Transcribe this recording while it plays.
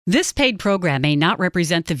This paid program may not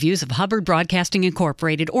represent the views of Hubbard Broadcasting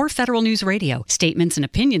Incorporated or Federal News Radio. Statements and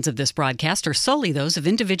opinions of this broadcast are solely those of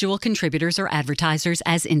individual contributors or advertisers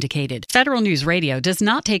as indicated. Federal News Radio does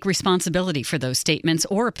not take responsibility for those statements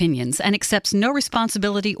or opinions and accepts no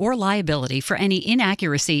responsibility or liability for any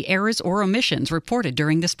inaccuracy, errors, or omissions reported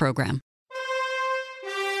during this program.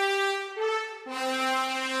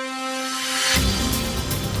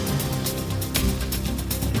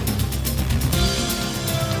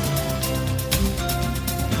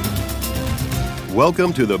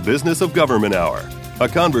 Welcome to the Business of Government Hour, a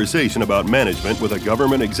conversation about management with a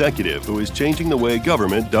government executive who is changing the way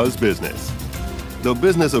government does business. The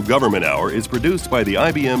Business of Government Hour is produced by the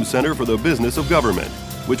IBM Center for the Business of Government,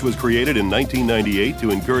 which was created in 1998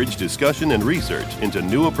 to encourage discussion and research into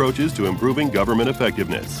new approaches to improving government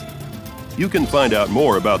effectiveness. You can find out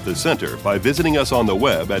more about the center by visiting us on the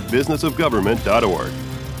web at businessofgovernment.org.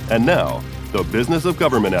 And now, the Business of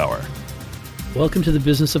Government Hour. Welcome to the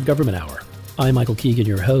Business of Government Hour. I'm Michael Keegan,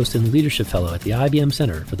 your host and Leadership Fellow at the IBM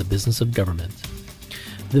Center for the Business of Government.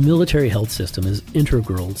 The military health system is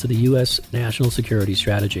integral to the U.S. national security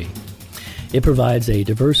strategy. It provides a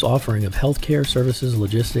diverse offering of healthcare services,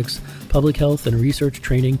 logistics, public health, and research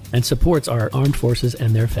training, and supports our armed forces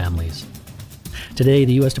and their families. Today,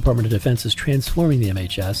 the U.S. Department of Defense is transforming the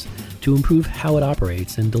MHS to improve how it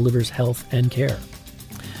operates and delivers health and care.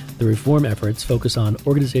 The reform efforts focus on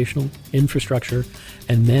organizational, infrastructure,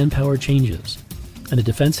 and manpower changes, and the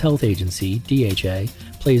Defense Health Agency, DHA,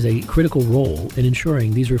 plays a critical role in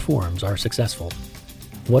ensuring these reforms are successful.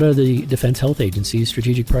 What are the Defense Health Agency's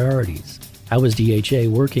strategic priorities? How is DHA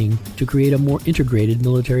working to create a more integrated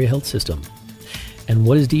military health system? And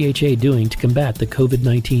what is DHA doing to combat the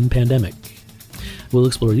COVID-19 pandemic? We'll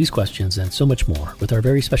explore these questions and so much more with our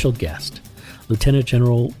very special guest, Lieutenant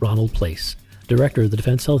General Ronald Place, Director of the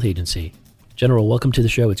Defense Health Agency. General, welcome to the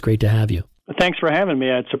show. It's great to have you. Thanks for having me.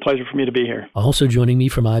 It's a pleasure for me to be here. Also joining me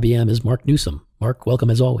from IBM is Mark Newsom. Mark, welcome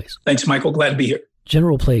as always. Thanks, Michael. Glad to be here.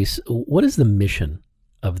 General Place, what is the mission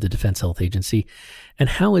of the Defense Health Agency, and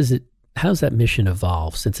how's that mission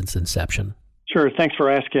evolved since its inception? Sure. Thanks for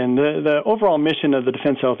asking. The overall mission of the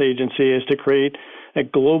Defense Health Agency is to create a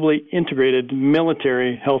globally integrated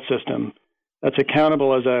military health system that's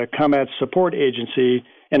accountable as a combat support agency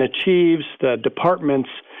and achieves the department's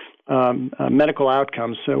medical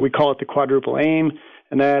outcomes. So we call it the quadruple aim,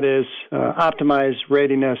 and that is optimize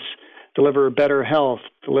readiness, deliver better health,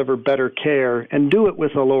 deliver better care, and do it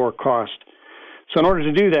with a lower cost. So in order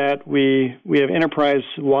to do that, we have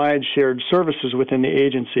enterprise-wide shared services within the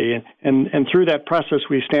agency, and through that process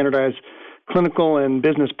we standardize clinical and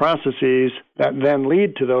business processes that then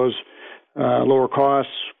lead to those lower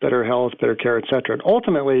costs, better health, better care, et cetera. And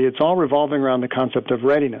ultimately, it's all revolving around the concept of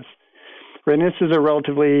readiness. Readiness is a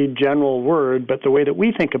relatively general word, but the way that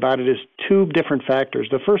we think about it is two different factors.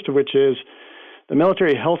 The first of which is the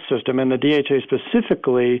military health system, and the DHA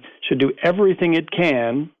specifically, should do everything it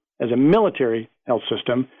can as a military health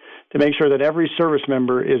system to make sure that every service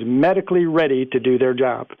member is medically ready to do their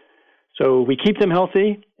job. So we keep them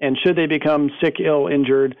healthy, and should they become sick, ill,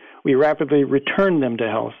 injured, we rapidly return them to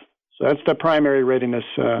health. So that's the primary readiness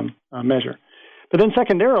measure. But then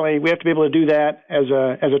secondarily, we have to be able to do that as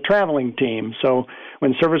a traveling team. So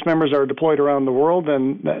when service members are deployed around the world,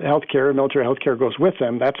 then military healthcare goes with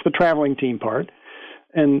them. That's the traveling team part.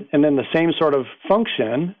 And then the same sort of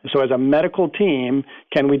function, so as a medical team,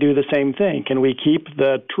 can we do the same thing? Can we keep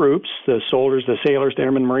the troops, the soldiers, the sailors, the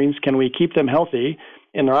airmen, Marines, can we keep them healthy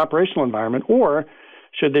in their operational environment? Or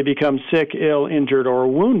should they become sick, ill, injured, or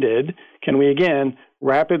wounded, can we again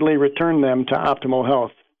rapidly return them to optimal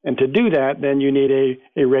health? And to do that, then you need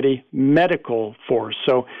a ready medical force.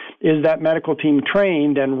 So is that medical team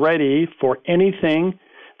trained and ready for anything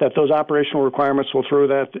that those operational requirements will throw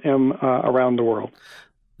at them around the world?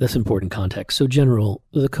 That's important context. So, General,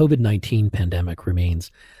 the COVID-19 pandemic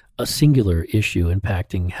remains a singular issue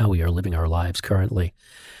impacting how we are living our lives currently.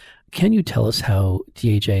 Can you tell us how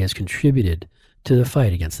DHA has contributed to the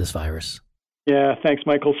fight against this virus? Yeah, thanks,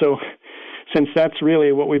 Michael. So since that's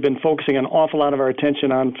really what we've been focusing an awful lot of our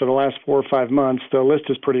attention on for the last 4 or 5 months, the list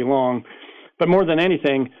is pretty long. But more than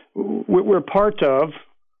anything, we're part of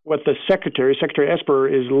what the Secretary Esper,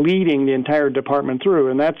 is leading the entire department through,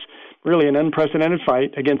 and that's really an unprecedented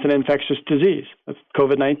fight against an infectious disease. That's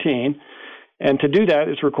COVID-19. And to do that,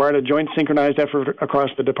 it's required a joint synchronized effort across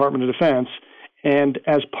the Department of Defense and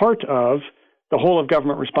as part of the whole of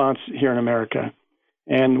government response here in America.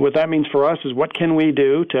 And what that means for us is what can we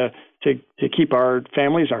do to keep our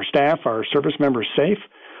families, our staff, our service members safe?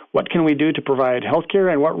 What can we do to provide health care,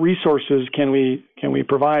 and what resources can we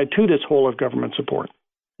provide to this whole of government support?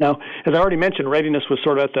 Now, as I already mentioned, readiness was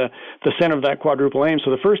sort of at the center of that quadruple aim.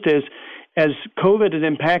 So the first is, as COVID is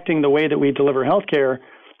impacting the way that we deliver healthcare,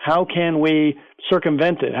 how can we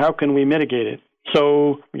circumvent it? How can we mitigate it?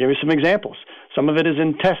 So I'll give you some examples. Some of it is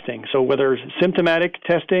in testing. So whether it's symptomatic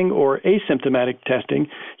testing or asymptomatic testing,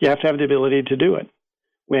 you have to have the ability to do it.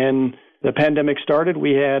 When the pandemic started,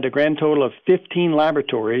 we had a grand total of 15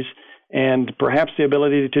 laboratories and perhaps the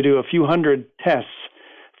ability to do a few hundred tests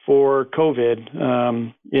for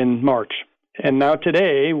COVID in March. And now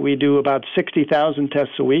today, we do about 60,000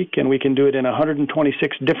 tests a week, and we can do it in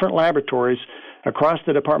 126 different laboratories across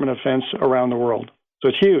the Department of Defense around the world. So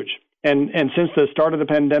it's huge. And since the start of the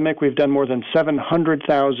pandemic, we've done more than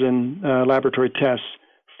 700,000 laboratory tests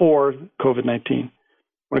for COVID-19.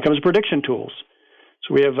 When it comes to prediction tools,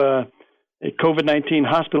 so we have a COVID-19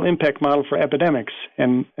 hospital impact model for epidemics.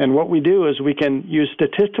 And what we do is we can use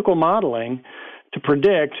statistical modeling to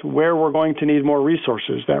predict where we're going to need more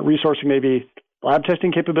resources. That resourcing may be lab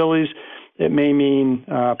testing capabilities. It may mean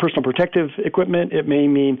personal protective equipment. It may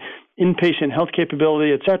mean inpatient health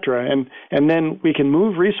capability, et cetera. And then we can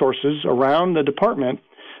move resources around the department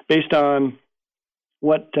based on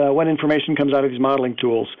what information comes out of these modeling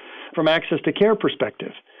tools. From access to care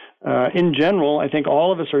perspective, in general, I think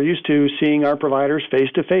all of us are used to seeing our providers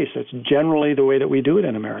face-to-face. That's generally the way that we do it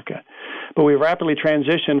in America. But we rapidly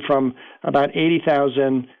transitioned from about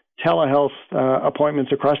 80,000 telehealth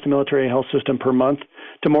appointments across the military health system per month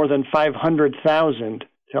to more than 500,000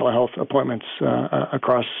 telehealth appointments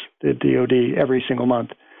across the DoD every single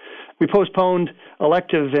month. We postponed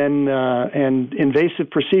elective and invasive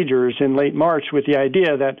procedures in late March with the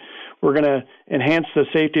idea that we're going to enhance the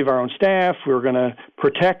safety of our own staff. We're going to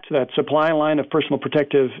protect that supply line of personal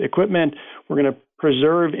protective equipment. We're going to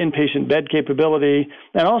preserve inpatient bed capability,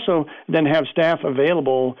 and also then have staff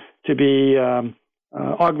available to be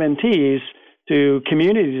augmentees to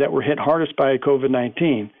communities that were hit hardest by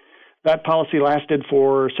COVID-19. That policy lasted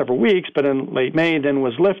for several weeks, but in late May then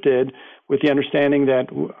was lifted with the understanding that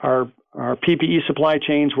our PPE supply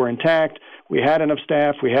chains were intact. We had enough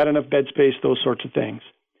staff. We had enough bed space, those sorts of things.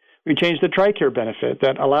 We changed the TRICARE benefit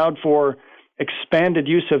that allowed for expanded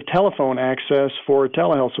use of telephone access for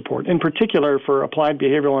telehealth support, in particular for applied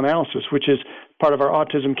behavioral analysis, which is part of our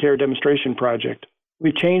autism care demonstration project.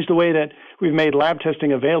 We've changed the way that we've made lab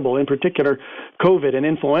testing available, in particular COVID and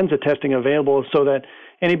influenza testing available, so that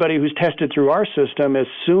anybody who's tested through our system, as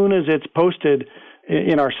soon as it's posted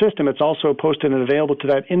in our system, it's also posted and available to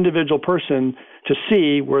that individual person to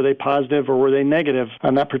see were they positive or were they negative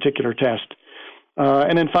on that particular test.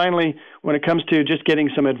 And then finally, when it comes to just getting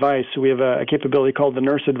some advice, we have a capability called the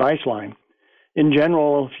Nurse Advice Line. In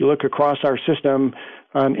general, if you look across our system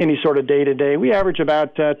on any sort of day-to-day, we average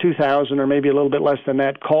about 2,000 or maybe a little bit less than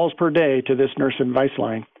that calls per day to this Nurse Advice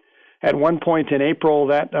Line. At one point in April,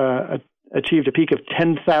 that achieved a peak of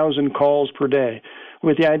 10,000 calls per day,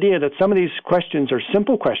 with the idea that some of these questions are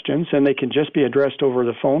simple questions and they can just be addressed over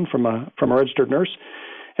the phone from a registered nurse,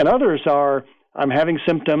 and others are, I'm having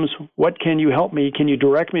symptoms. What can you help me? Can you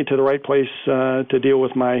direct me to the right place to deal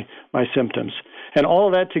with my symptoms? And all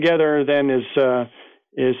of that together then is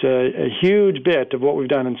a huge bit of what we've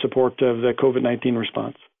done in support of the COVID-19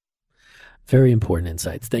 response. Very important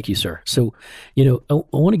insights. Thank you, sir. So, I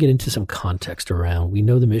want to get into some context around, we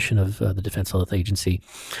know the mission of the Defense Health Agency,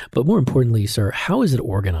 but more importantly, sir, how is it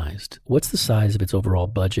organized? What's the size of its overall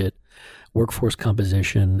budget, workforce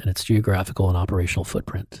composition, and its geographical and operational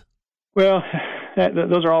footprint? Well,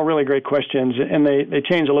 those are all really great questions, and they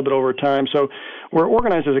change a little bit over time. So we're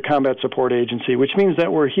organized as a combat support agency, which means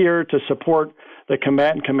that we're here to support the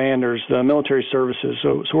combatant commanders, the military services.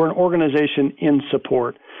 So we're an organization in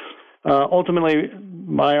support. Ultimately,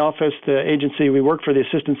 my office, the agency, we work for the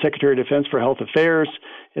Assistant Secretary of Defense for Health Affairs.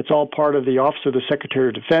 It's all part of the Office of the Secretary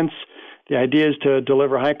of Defense. The idea is to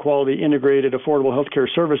deliver high-quality, integrated, affordable healthcare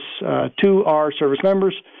service to our service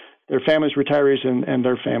members, their families, retirees, and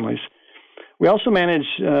their families. We also manage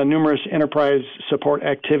numerous enterprise support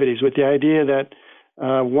activities with the idea that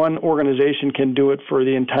one organization can do it for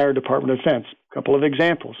the entire Department of Defense. A couple of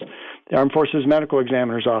examples: the Armed Forces Medical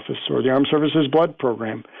Examiner's Office or the Armed Services Blood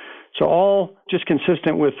Program. So all just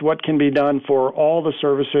consistent with what can be done for all the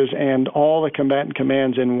services and all the combatant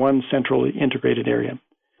commands in one centrally integrated area.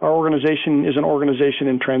 Our organization is an organization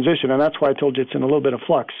in transition, and that's why I told you it's in a little bit of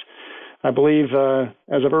flux. I believe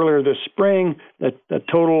as of earlier this spring, that the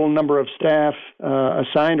total number of staff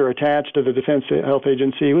assigned or attached to the Defense Health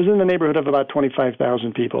Agency was in the neighborhood of about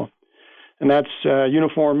 25,000 people. And that's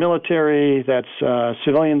uniformed military, that's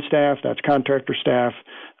civilian staff, that's contractor staff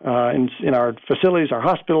in our facilities, our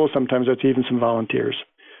hospitals. Sometimes that's even some volunteers.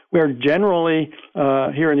 We are generally,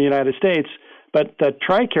 here in the United States, But the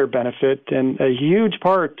TRICARE benefit, and a huge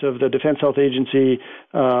part of the Defense Health Agency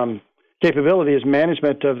capability is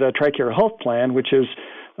management of the TRICARE Health Plan, which is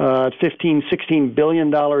 $15-16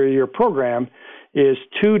 billion a year program, is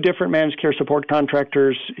 2 different managed care support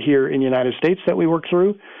contractors here in the United States that we work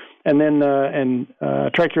through, and then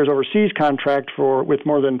TRICARE's overseas contract with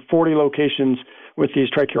more than 40 locations with these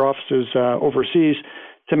TRICARE offices overseas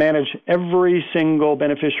to manage every single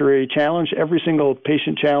beneficiary challenge, every single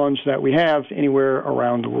patient challenge that we have anywhere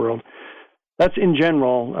around the world. That's in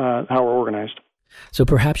general how we're organized. So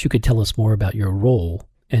perhaps you could tell us more about your role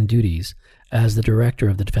and duties as the director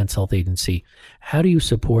of the Defense Health Agency. How do you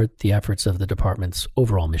support the efforts of the department's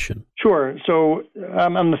overall mission? Sure. So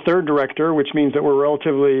I'm the 3rd director, which means that we're a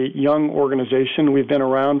relatively young organization. We've been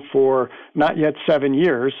around for not yet 7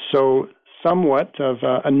 years, so somewhat of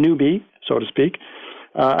a newbie, so to speak.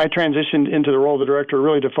 I transitioned into the role of the director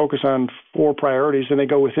really to focus on 4 priorities, and they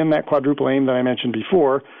go within that quadruple aim that I mentioned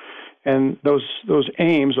before. And those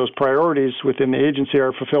aims, those priorities within the agency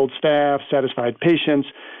are fulfilled staff, satisfied patients,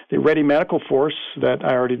 the ready medical force that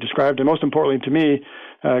I already described, and most importantly to me,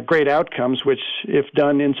 great outcomes, which, if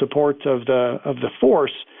done in support of the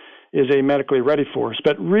force, is a medically ready force.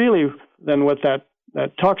 But really, then what that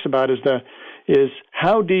talks about is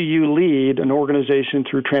how do you lead an organization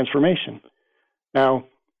through transformation? Now,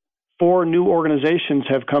 4 new organizations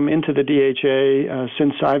have come into the DHA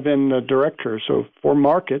since I've been the director, so 4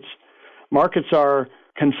 markets. Markets are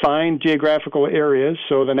confined geographical areas,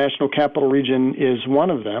 so the National Capital Region is one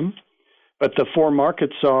of them. But the 4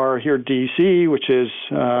 markets are here D.C., which is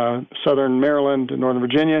Southern Maryland and Northern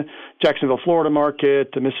Virginia, Jacksonville, Florida market,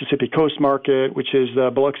 the Mississippi Coast market, which is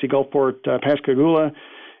the Biloxi, Gulfport, Pascagoula,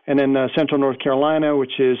 and then Central North Carolina,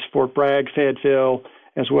 which is Fort Bragg, Fayetteville,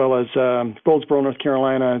 as well as Goldsboro, North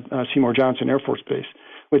Carolina, Seymour Johnson Air Force Base,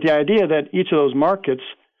 with the idea that each of those markets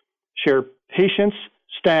share patients,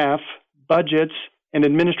 staff, budgets, and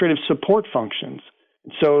administrative support functions.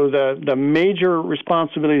 So the major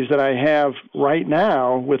responsibilities that I have right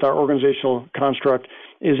now with our organizational construct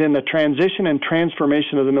is in the transition and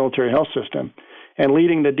transformation of the military health system and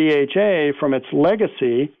leading the DHA from its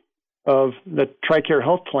legacy of the TRICARE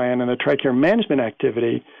Health Plan and the TRICARE management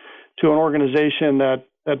activity to an organization that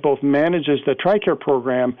both manages the TRICARE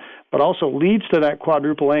program but also leads to that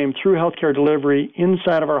quadruple aim through healthcare delivery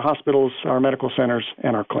inside of our hospitals, our medical centers,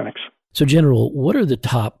 and our clinics. So, General, what are the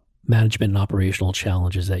top management and operational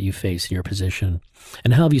challenges that you face in your position,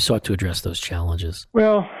 and how have you sought to address those challenges?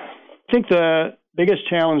 Well, I think the biggest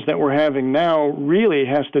challenge that we're having now really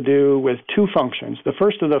has to do with 2 functions. The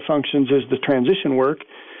first of the functions is the transition work,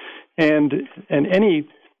 and any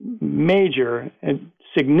major and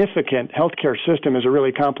significant healthcare system is a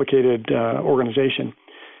really complicated organization.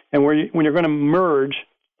 And when you're going to merge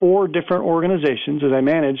 4 different organizations, as I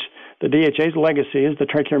manage, the DHA's legacy is the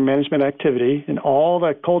TRICARE management activity and all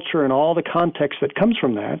the culture and all the context that comes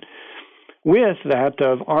from that, with that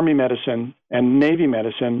of Army medicine and Navy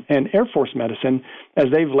medicine and Air Force medicine, as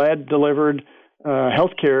they've delivered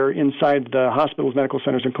healthcare inside the hospitals, medical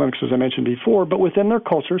centers, and clinics, as I mentioned before, but within their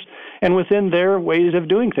cultures and within their ways of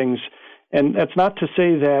doing things. And that's not to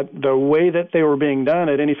say that the way that they were being done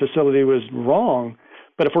at any facility was wrong,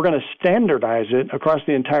 but if we're going to standardize it across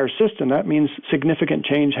the entire system, that means significant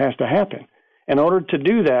change has to happen. In order to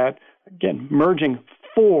do that, again, merging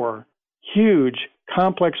 4 huge,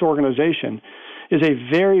 complex organizations is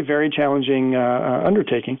a very, very challenging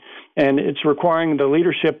undertaking, and it's requiring the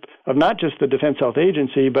leadership of not just the Defense Health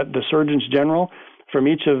Agency, but the Surgeons General from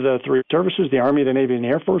each of the 3 services, the Army, the Navy, and the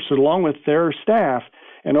Air Force, along with their staff,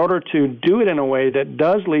 in order to do it in a way that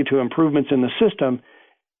does lead to improvements in the system,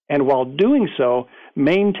 and while doing so,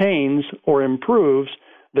 maintains or improves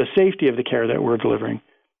the safety of the care that we're delivering,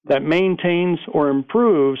 that maintains or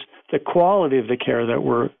improves the quality of the care that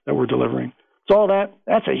we're delivering. So all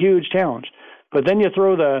that's a huge challenge. But then you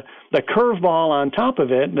throw the curveball on top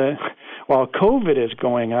of it while COVID is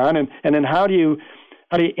going on, and then how do you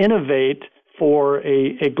innovate for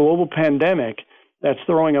a global pandemic that's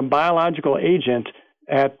throwing a biological agent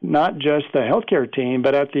at not just the healthcare team,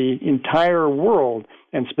 but at the entire world?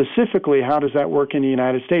 And specifically, how does that work in the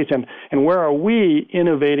United States? And where are we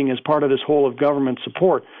innovating as part of this whole of government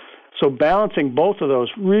support? So balancing both of those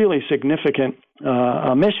really significant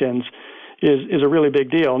missions is a really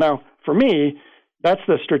big deal. Now, for me, that's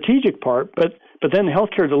the strategic part, but then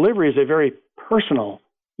healthcare delivery is a very personal,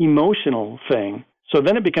 emotional thing. So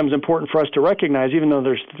then it becomes important for us to recognize, even though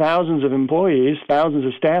there's thousands of employees, thousands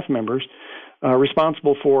of staff members,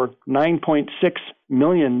 responsible for 9.6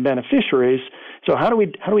 million beneficiaries. So how do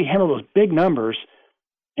we handle those big numbers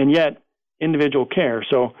and yet individual care?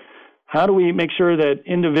 So How do we make sure that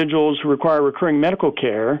individuals who require recurring medical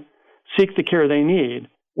care seek the care they need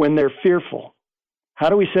when they're fearful? How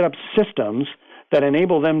do we set up systems that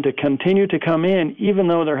enable them to continue to come in even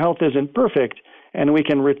though their health isn't perfect, and we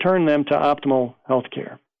can return them to optimal health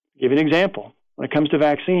care? I'll give you an example when it comes to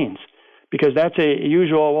vaccines, because that's a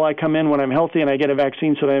usual, well, I come in when I'm healthy and I get a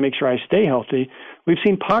vaccine so that I make sure I stay healthy. We've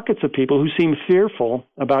seen pockets of people who seem fearful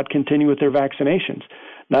about continuing with their vaccinations,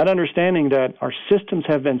 not understanding that our systems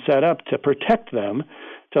have been set up to protect them,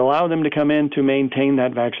 to allow them to come in to maintain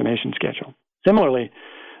that vaccination schedule. Similarly,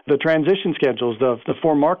 the transition schedules, the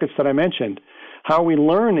 4 markets that I mentioned, how are we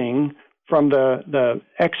learning from the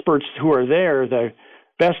experts who are there, the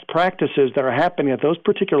best practices that are happening at those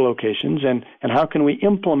particular locations, and how can we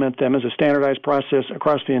implement them as a standardized process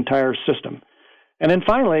across the entire system? And then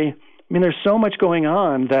finally, there's so much going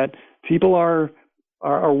on that people are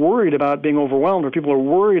worried about being overwhelmed, or people are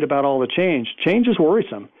worried about all the change. Change is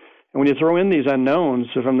worrisome. And when you throw in these unknowns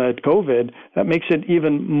from the COVID, that makes it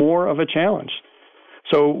even more of a challenge.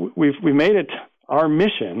 So we've made it our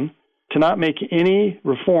mission to not make any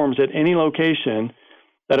reforms at any location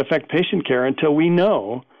that affect patient care until we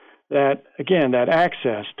know that, again, that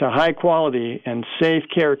access to high quality and safe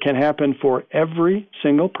care can happen for every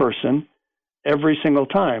single person every single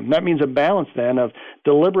time. That means a balance then of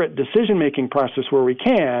deliberate decision-making process where we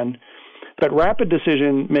can, but rapid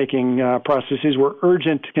decision-making processes where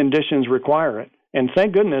urgent conditions require it. And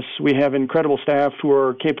thank goodness we have incredible staff who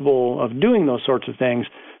are capable of doing those sorts of things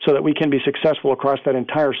so that we can be successful across that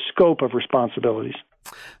entire scope of responsibilities.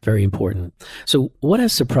 Very important. So what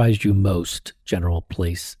has surprised you most, General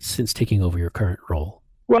Place, since taking over your current role?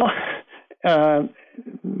 Well,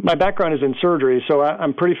 my background is in surgery, so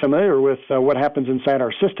I'm pretty familiar with what happens inside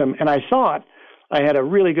our system, and I thought I had a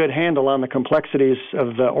really good handle on the complexities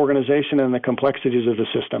of the organization and the complexities of the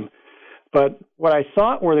system. But what I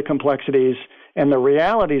thought were the complexities and the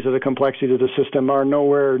realities of the complexity of the system are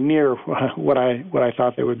nowhere near what I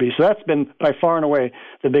thought they would be. So that's been by far and away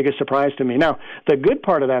the biggest surprise to me. Now, the good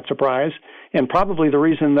part of that surprise, and probably the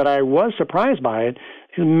reason that I was surprised by it,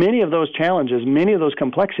 is many of those challenges, many of those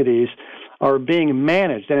complexities are being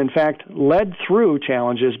managed and, in fact, led through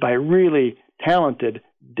challenges by really talented,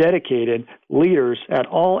 dedicated leaders at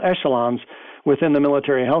all echelons within the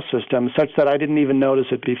military health system, such that I didn't even notice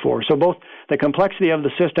it before. So both the complexity of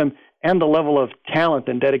the system and the level of talent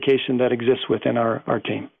and dedication that exists within our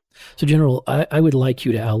team. So, General, I would like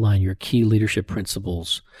you to outline your key leadership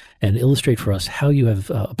principles and illustrate for us how you have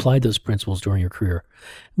applied those principles during your career.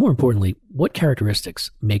 More importantly, what characteristics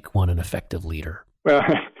make one an effective leader? Well,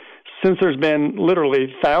 since there's been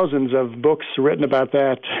literally thousands of books written about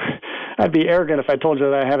that, I'd be arrogant if I told you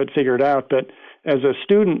that I have it figured out. But as a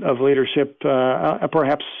student of leadership, I'll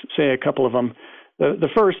perhaps say a couple of them. The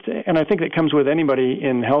first, and I think that comes with anybody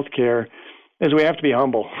in healthcare, is we have to be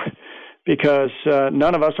humble, because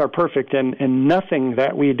none of us are perfect, and nothing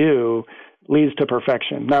that we do leads to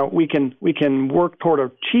perfection. Now, we can work toward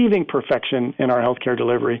achieving perfection in our healthcare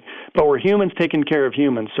delivery, but we're humans taking care of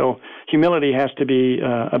humans, so humility has to be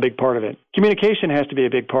a big part of it. Communication has to be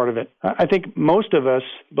a big part of it. I think most of us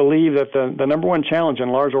believe that the number one challenge in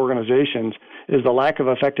large organizations is the lack of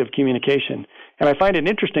effective communication. And I find it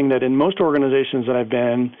interesting that in most organizations that I've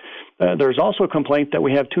been, there's also a complaint that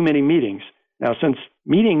we have too many meetings. Now, since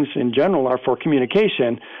meetings in general are for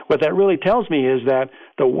communication, what that really tells me is that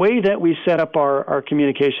the way that we set up our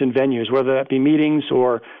communication venues, whether that be meetings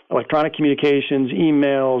or electronic communications,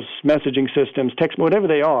 emails, messaging systems, text, whatever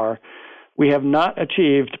they are, we have not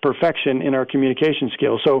achieved perfection in our communication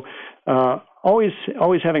skills. So always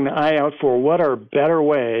having the eye out for what are better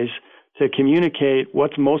ways to communicate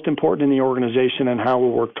what's most important in the organization and how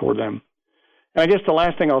we'll work toward them. And I guess the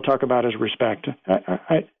last thing I'll talk about is respect.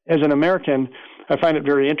 As an American, I find it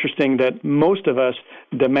very interesting that most of us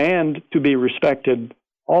demand to be respected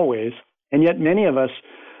always, and yet many of us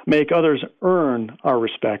make others earn our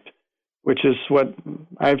respect, which is what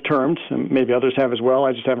I've termed, and maybe others have as well,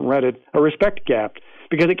 I just haven't read it, a respect gap,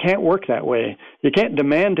 because it can't work that way. You can't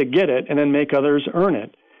demand to get it and then make others earn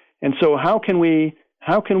it. And so how can we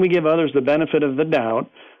give others the benefit of the doubt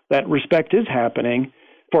that respect is happening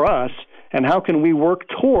for us, and how can we work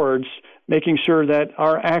towards making sure that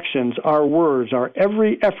our actions, our words, our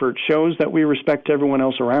every effort shows that we respect everyone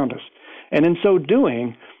else around us? And in so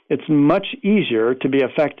doing, it's much easier to be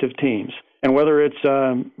effective teams. And whether it's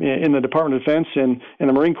in the Department of Defense, in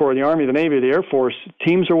the Marine Corps, the Army, the Navy, the Air Force,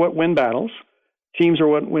 teams are what win battles. Teams are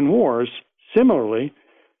what win wars. Similarly,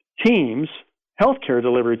 teams, healthcare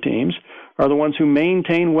delivery teams, are the ones who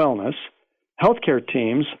maintain wellness. Healthcare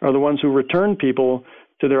teams are the ones who return people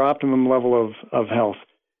to their optimum level of health.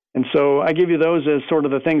 And so I give you those as sort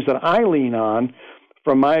of the things that I lean on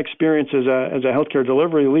from my experience as a healthcare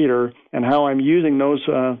delivery leader, and how I'm using those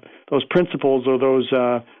principles or those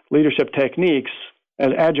leadership techniques as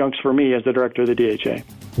adjuncts for me as the director of the DHA.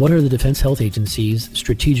 What are the Defense Health Agency's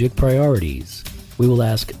strategic priorities? We will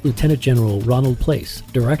ask Lieutenant General Ronald Place,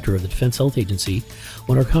 Director of the Defense Health Agency,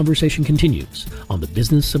 when our conversation continues on the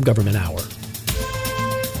Business of Government Hour.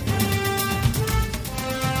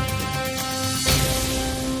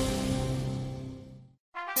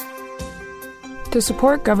 To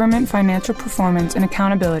support government financial performance and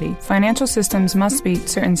accountability, financial systems must meet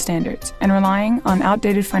certain standards, and relying on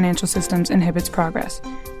outdated financial systems inhibits progress.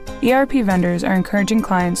 ERP vendors are encouraging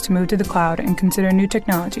clients to move to the cloud and consider new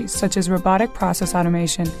technologies such as robotic process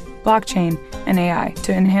automation, blockchain, and AI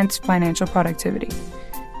to enhance financial productivity.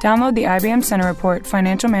 Download the IBM Center Report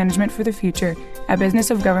Financial Management for the Future at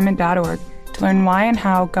businessofgovernment.org to learn why and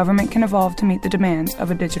how government can evolve to meet the demands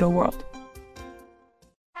of a digital world.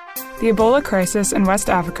 The Ebola crisis in West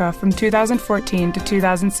Africa from 2014 to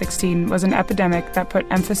 2016 was an epidemic that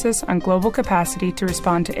put emphasis on global capacity to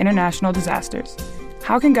respond to international disasters.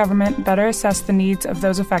 How can government better assess the needs of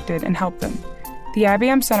those affected and help them? The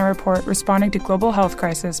IBM Center Report Responding to Global Health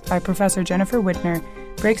Crisis by Professor Jennifer Whitner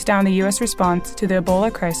breaks down the U.S. response to the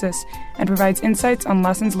Ebola crisis and provides insights on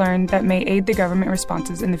lessons learned that may aid the government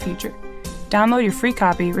responses in the future. Download your free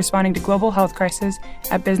copy, Responding to Global Health Crisis,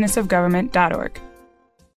 at businessofgovernment.org.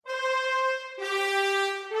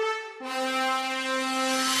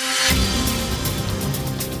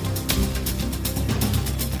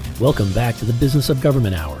 Welcome back to the Business of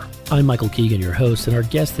Government Hour. I'm Michael Keegan, your host, and our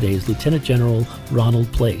guest today is Lieutenant General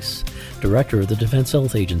Ronald Place, Director of the Defense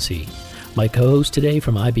Health Agency. My co-host today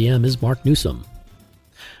from IBM is Mark Newsom.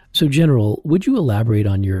 So, General, would you elaborate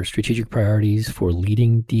on your strategic priorities for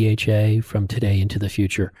leading DHA from today into the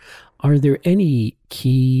future? Are there any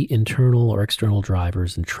key internal or external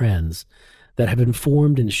drivers and trends that have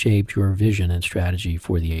informed and shaped your vision and strategy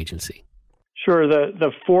for the agency? Sure.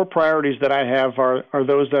 The four priorities that I have are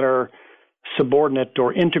those that are subordinate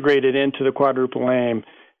or integrated into the quadruple aim.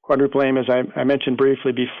 Quadruple aim, as I mentioned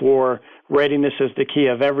briefly before, readiness is the key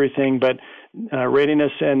of everything, but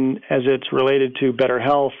readiness as it's related to better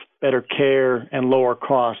health, better care, and lower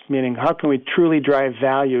cost, meaning how can we truly drive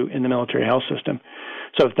value in the military health system?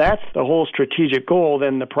 So if that's the whole strategic goal,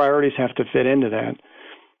 then the priorities have to fit into that.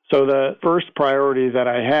 So the first priority that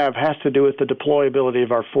I have has to do with the deployability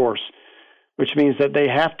of our force, which means that they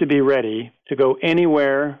have to be ready to go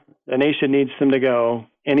anywhere the nation needs them to go,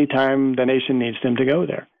 anytime the nation needs them to go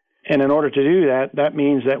there. And in order to do that, that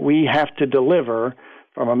means that we have to deliver,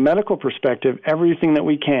 from a medical perspective, everything that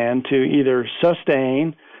we can to either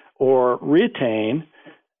sustain or retain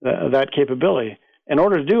that capability. In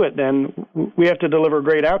order to do it, then, we have to deliver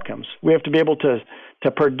great outcomes. We have to be able to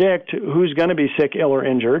predict who's going to be sick, ill, or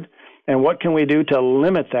injured, and what can we do to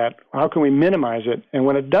limit that? How can we minimize it? And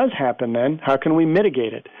when it does happen, then, how can we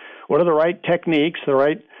mitigate it? What are the right techniques, the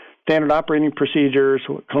right standard operating procedures,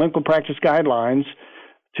 clinical practice guidelines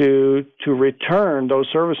to return those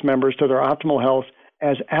service members to their optimal health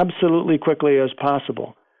as absolutely quickly as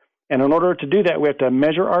possible? And in order to do that, we have to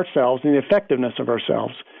measure ourselves and the effectiveness of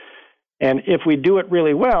ourselves. And if we do it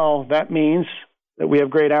really well, that means that we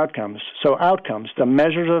have great outcomes. So outcomes, the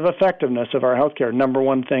measures of effectiveness of our healthcare, number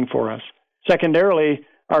one thing for us. Secondarily,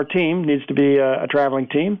 our team needs to be a traveling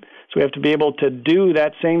team. So we have to be able to do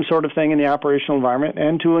that same sort of thing in the operational environment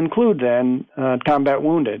and to include then combat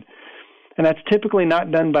wounded. And that's typically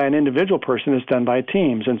not done by an individual person, it's done by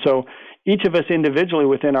teams. And so each of us individually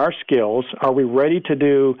within our skills, are we ready to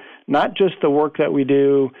do not just the work that we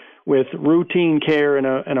do with routine care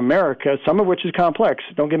in America, some of which is complex,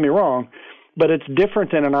 don't get me wrong, but it's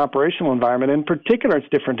different in an operational environment. In particular, it's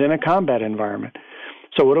different in a combat environment.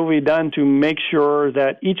 So what have we done to make sure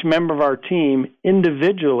that each member of our team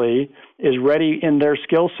individually is ready in their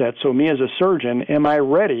skill set? So me as a surgeon, am I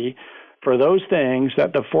ready for those things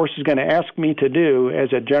that the force is going to ask me to do as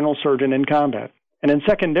a general surgeon in combat? And then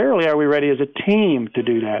secondarily, are we ready as a team to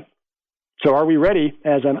do that? So are we ready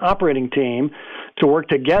as an operating team to work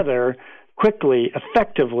together quickly,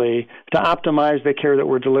 effectively, to optimize the care that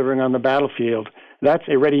we're delivering on the battlefield? That's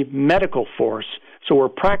a ready medical force. So we're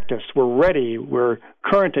practiced, we're ready, we're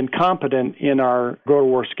current and competent in our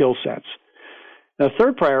go-to-war skill sets. The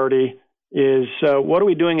third priority is what are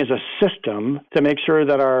we doing as a system to make sure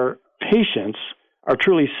that our patients are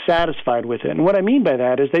truly satisfied with it? And what I mean by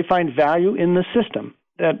that is they find value in the system,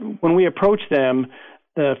 that when we approach them,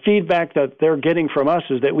 the feedback that they're getting from us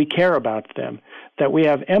is that we care about them, that we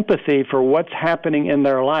have empathy for what's happening in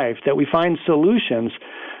their life, that we find solutions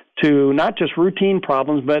to not just routine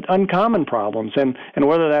problems, but uncommon problems. And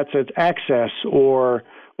whether that's its access or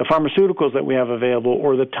the pharmaceuticals that we have available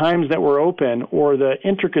or the times that we're open or the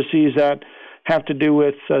intricacies that have to do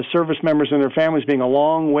with service members and their families being a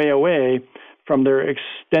long way away from their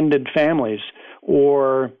extended families,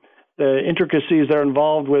 or the intricacies that are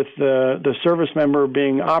involved with the service member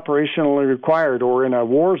being operationally required or in a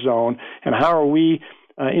war zone, and how are we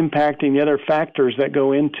impacting the other factors that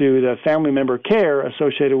go into the family member care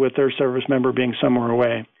associated with their service member being somewhere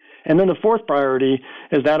away. And then the fourth priority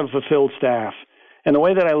is that of fulfilled staff. And the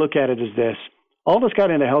way that I look at it is this. All of us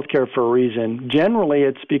got into healthcare for a reason. Generally,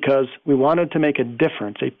 it's because we wanted to make a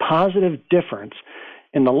difference, a positive difference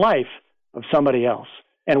in the life of somebody else.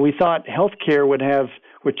 And we thought healthcare would have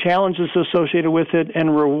challenges associated with it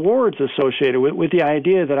and rewards associated with the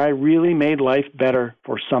idea that I really made life better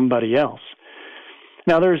for somebody else.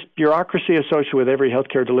 Now, there's bureaucracy associated with every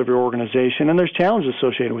healthcare delivery organization, and there's challenges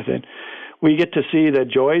associated with it. We get to see the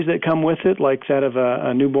joys that come with it, like that of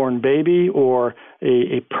a newborn baby or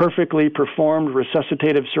a perfectly performed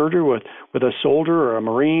resuscitative surgery with a soldier or a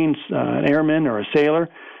Marine, an airman or a sailor,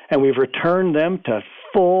 and we've returned them to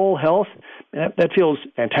full health. That feels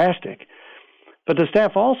fantastic. But the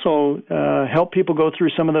staff also help people go through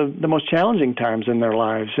some of the most challenging times in their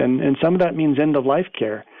lives, and some of that means end-of-life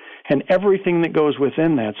care and everything that goes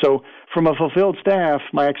within that. So from a fulfilled staff,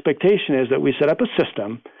 my expectation is that we set up a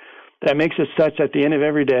system that makes it such at the end of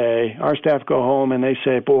every day, our staff go home and they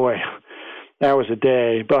say, boy, that was a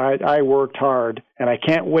day, but I worked hard, and I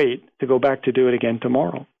can't wait to go back to do it again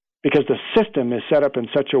tomorrow. Because the system is set up in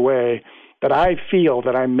such a way that I feel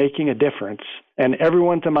that I'm making a difference, and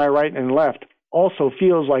everyone to my right and left also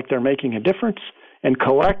feels like they're making a difference, and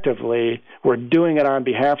collectively we're doing it on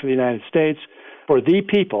behalf of the United States for the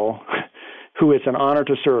people who it's an honor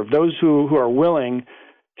to serve, those who are willing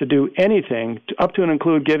to do anything, up to and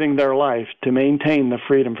include giving their life to maintain the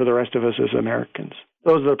freedom for the rest of us as Americans.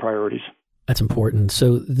 Those are the priorities. That's important.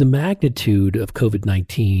 So the magnitude of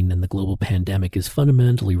COVID-19 and the global pandemic is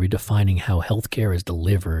fundamentally redefining how healthcare is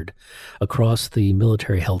delivered across the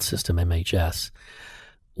military health system, MHS.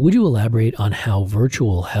 Would you elaborate on how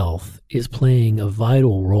virtual health is playing a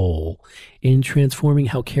vital role in transforming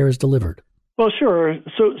how care is delivered? Well, sure.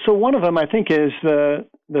 So one of them, I think, is the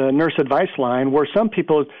nurse advice line, where some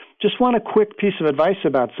people just want a quick piece of advice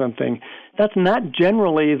about something. That's not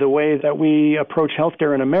generally the way that we approach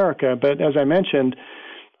healthcare in America, but as I mentioned,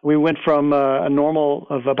 we went from a normal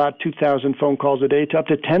of about 2,000 phone calls a day to up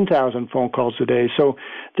to 10,000 phone calls a day. So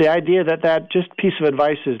the idea that just piece of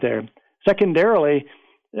advice is there. Secondarily,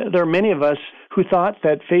 there are many of us who thought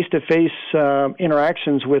that face-to-face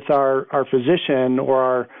interactions with our physician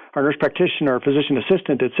or our nurse practitioner, physician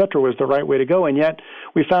assistant, et cetera, was the right way to go. And yet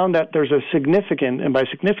we found that there's a significant, and by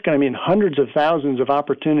significant I mean hundreds of thousands of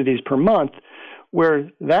opportunities per month, where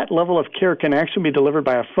that level of care can actually be delivered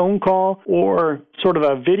by a phone call or sort of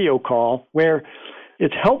a video call, where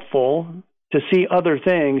it's helpful to see other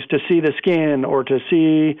things, to see the skin or to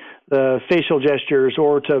see the facial gestures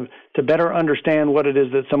or to better understand what it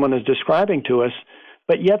is that someone is describing to us.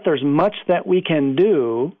 But yet there's much that we can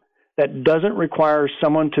do that doesn't require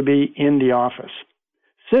someone to be in the office.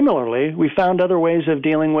 Similarly, we found other ways of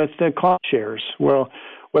dealing with the cost shares. Well,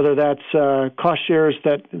 whether that's cost shares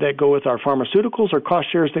that go with our pharmaceuticals or cost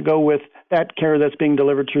shares that go with that care that's being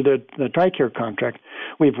delivered through the TRICARE contract.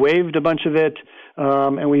 We've waived a bunch of it,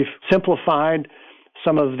 and we've simplified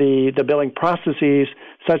some of the billing processes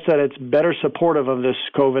such that it's better supportive of this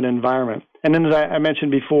COVID environment. And then, as I mentioned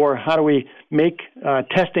before, how do we make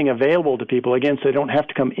testing available to people, again, so they don't have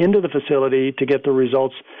to come into the facility to get the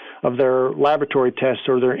results of their laboratory tests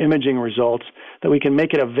or their imaging results, that we can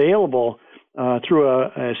make it available through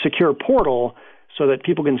a secure portal so that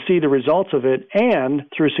people can see the results of it, and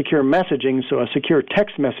through secure messaging, so a secure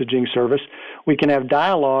text messaging service, we can have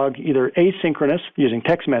dialogue either asynchronous using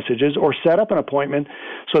text messages or set up an appointment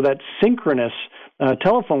so that synchronous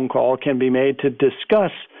telephone call can be made to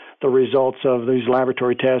discuss the results of these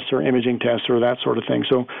laboratory tests or imaging tests or that sort of thing.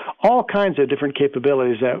 So all kinds of different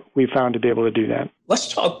capabilities that we found to be able to do that.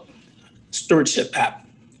 Let's talk stewardship app.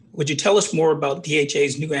 Would you tell us more about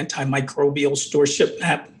DHA's new antimicrobial stewardship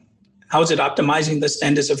app? How is it optimizing the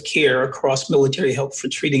standards of care across military health for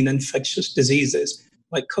treating infectious diseases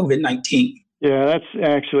like COVID-19? Yeah,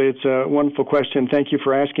 it's a wonderful question. Thank you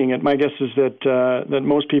for asking it. My guess is that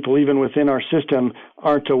most people, even within our system,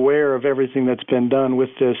 aren't aware of everything that's been done with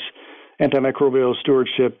this antimicrobial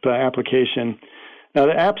stewardship application. Now,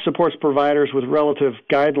 the app supports providers with relative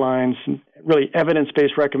guidelines, really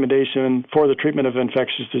evidence-based recommendation for the treatment of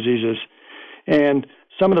infectious diseases. And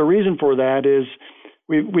some of the reason for that is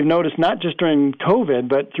we've noticed not just during COVID,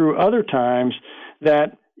 but through other times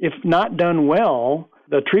that if not done well,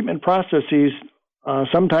 the treatment processes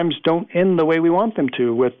sometimes don't end the way we want them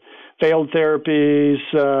to, with failed therapies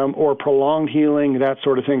or prolonged healing, that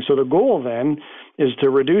sort of thing. So the goal then is to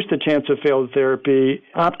reduce the chance of failed therapy,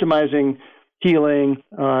 optimizing healing,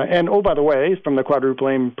 and oh, by the way, from the quadruple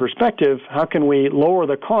aim perspective, how can we lower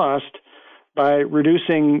the cost by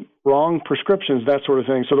reducing wrong prescriptions, that sort of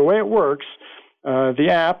thing. So the way it works, the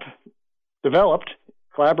app developed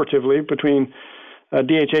collaboratively between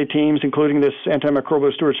DHA teams, including this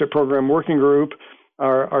Antimicrobial Stewardship Program Working Group,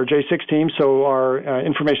 our J6 team, so our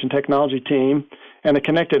information technology team, and the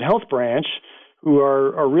Connected Health branch, who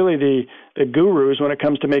are really the gurus when it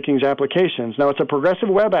comes to making these applications. Now, it's a progressive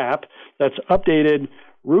web app that's updated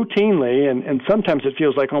routinely, and sometimes it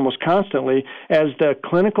feels like almost constantly, as the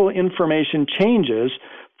clinical information changes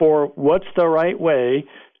for what's the right way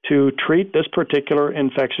to treat this particular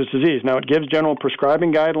infectious disease. Now, it gives general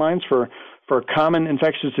prescribing guidelines for common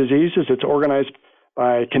infectious diseases. It's organized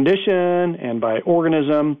by condition and by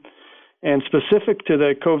organism. And specific to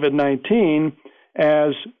the COVID-19,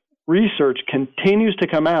 as research continues to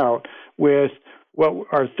come out with what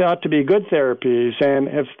are thought to be good therapies, and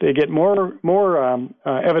if they get more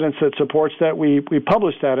evidence that supports that, we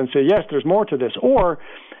publish that and say, yes, there's more to this. Or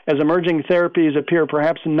as emerging therapies appear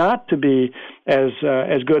perhaps not to be as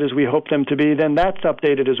good as we hope them to be, then that's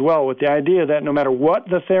updated as well, with the idea that no matter what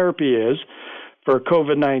the therapy is for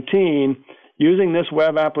COVID-19, using this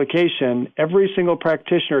web application, every single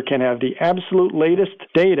practitioner can have the absolute latest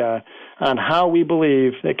data on how we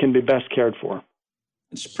believe it can be best cared for.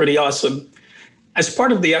 It's pretty awesome. As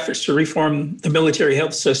part of the efforts to reform the military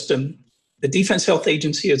health system, the Defense Health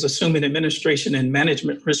Agency is assuming administration and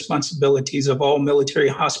management responsibilities of all military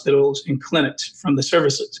hospitals and clinics from the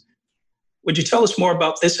services. Would you tell us more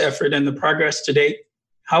about this effort and the progress to date?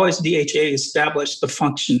 How has DHA established the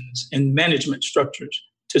functions and management structures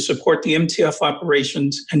to support the MTF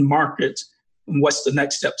operations and markets? And what's the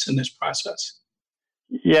next steps in this process?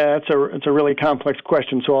 Yeah, it's a really complex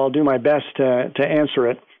question, so I'll do my best to answer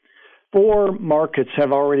it. 4 markets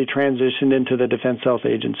have already transitioned into the Defense Health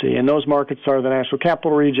Agency, and those markets are the National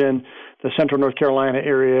Capital Region, the Central North Carolina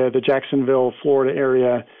area, the Jacksonville, Florida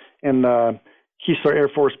area, and the Keesler Air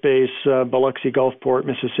Force Base, Biloxi, Gulfport,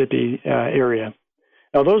 Mississippi area.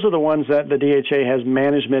 Now, those are the ones that the DHA has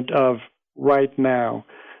management of right now.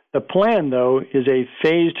 The plan, though, is a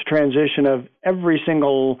phased transition of every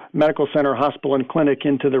single medical center, hospital, and clinic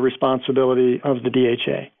into the responsibility of the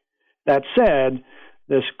DHA. That said,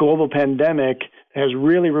 this global pandemic has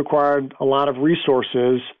really required a lot of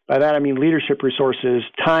resources. By that, I mean leadership resources,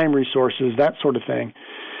 time resources, that sort of thing.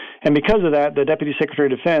 And because of that, the Deputy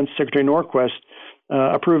Secretary of Defense, Secretary Norquist,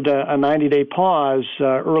 approved a 90-day pause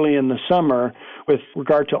early in the summer with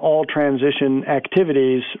regard to all transition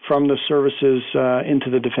activities from the services into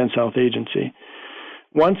the Defense Health Agency.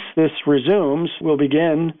 Once this resumes, we'll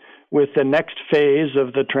begin with the next phase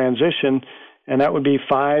of the transition, and that would be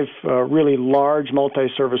 5 really large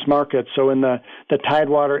multi-service markets. So in the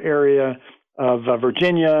Tidewater area of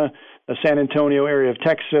Virginia, the San Antonio area of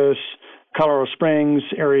Texas, Colorado Springs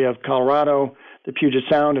area of Colorado, the Puget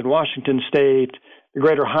Sound in Washington State, the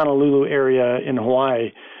greater Honolulu area in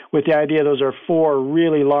Hawaii, with the idea those are 4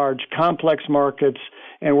 really large, complex markets,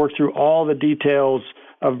 and work through all the details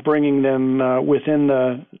of bringing them within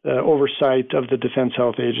the oversight of the Defense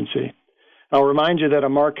Health Agency. I'll remind you that a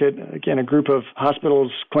market, again, a group of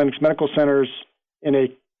hospitals, clinics, medical centers in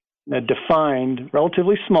a defined,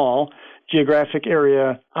 relatively small geographic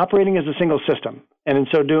area operating as a single system, and in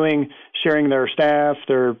so doing, sharing their staff,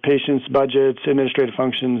 their patients' budgets, administrative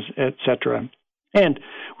functions, et cetera. And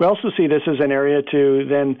we also see this as an area to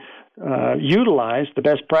then utilize the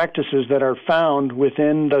best practices that are found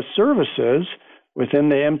within the services, within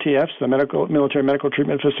the MTFs, the military medical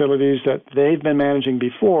treatment facilities that they've been managing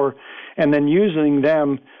before, and then using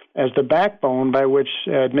them as the backbone by which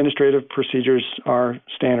administrative procedures are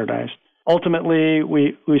standardized. Ultimately,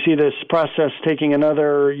 we see this process taking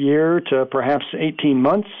another year to perhaps 18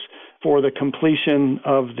 months for the completion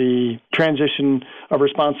of the transition of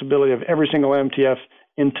responsibility of every single MTF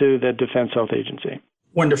into the Defense Health Agency.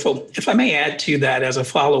 Wonderful. If I may add to that as a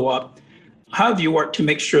follow-up, how have you worked to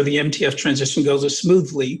make sure the MTF transition goes as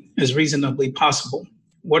smoothly as reasonably possible?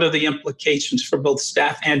 What are the implications for both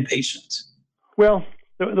staff and patients? Well,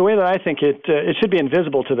 the way that I think it should be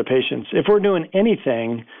invisible to the patients. If we're doing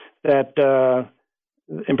anything that,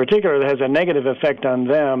 in particular, that has a negative effect on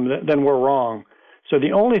them, then we're wrong. So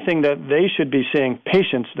the only thing that they should be seeing,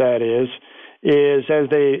 patients that is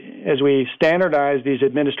as we standardize these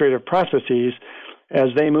administrative processes, as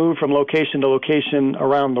they move from location to location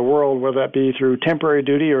around the world, whether that be through temporary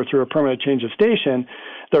duty or through a permanent change of station,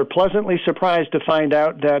 they're pleasantly surprised to find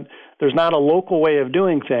out that there's not a local way of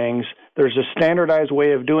doing things. There's a standardized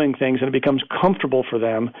way of doing things, and it becomes comfortable for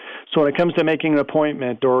them. So when it comes to making an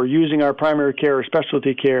appointment or using our primary care or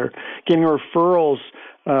specialty care, getting referrals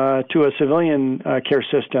to a civilian care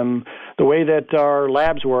system, the way that our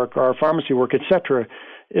labs work, our pharmacy work, etc.,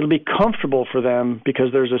 it'll be comfortable for them because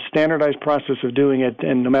there's a standardized process of doing it,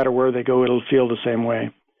 and no matter where they go, it'll feel the same way.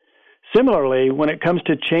 Similarly, when it comes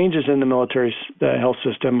to changes in the military health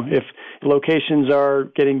system, if locations are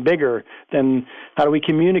getting bigger, then how do we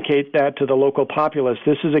communicate that to the local populace?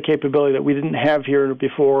 This is a capability that we didn't have here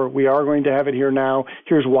before. We are going to have it here now.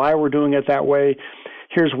 Here's why we're doing it that way.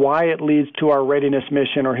 Here's why it leads to our readiness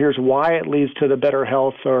mission, or here's why it leads to the better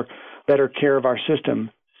health or better care of our system.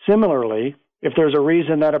 Similarly, if there's a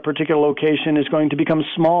reason that a particular location is going to become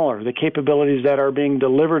smaller, the capabilities that are being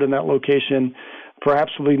delivered in that location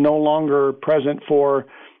perhaps will be no longer present for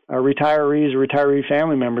retirees or retiree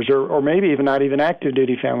family members, or maybe even not even active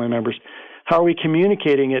duty family members. How are we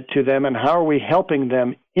communicating it to them, and how are we helping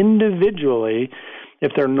them individually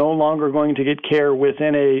if they're no longer going to get care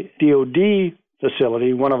within a DOD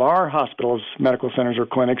facility, one of our hospitals, medical centers, or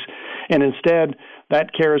clinics, and instead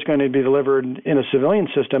that care is going to be delivered in a civilian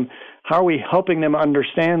system? How are we helping them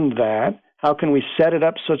understand that? How can we set it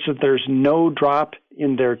up such that there's no drop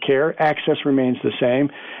in their care? Access remains the same,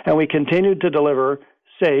 and we continue to deliver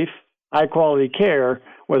safe, high-quality care,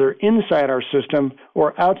 whether inside our system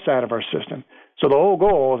or outside of our system. So the whole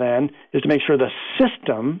goal, then, is to make sure the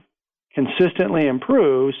system consistently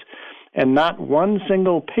improves and not one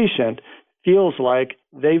single patient feels like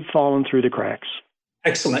they've fallen through the cracks.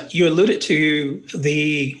 Excellent. You alluded to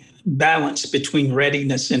the balance between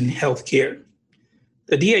readiness and healthcare.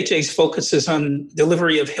 The DHA's focus is on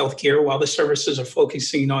delivery of healthcare, while the services are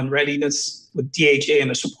focusing on readiness with DHA in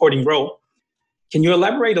a supporting role. Can you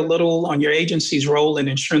elaborate a little on your agency's role in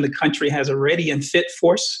ensuring the country has a ready and fit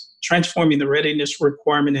force, transforming the readiness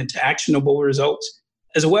requirement into actionable results,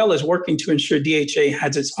 as well as working to ensure DHA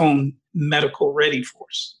has its own medical ready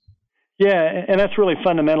force? Yeah, and that's really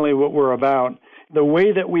fundamentally what we're about. The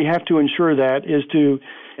way that we have to ensure that is to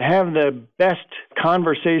have the best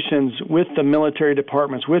conversations with the military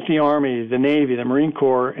departments, with the Army, the Navy, the Marine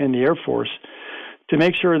Corps, and the Air Force, to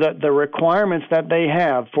make sure that the requirements that they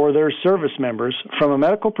have for their service members from a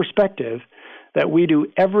medical perspective, that we do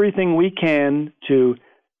everything we can to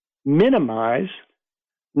minimize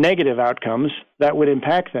negative outcomes that would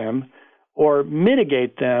impact them or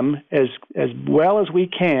mitigate them as well as we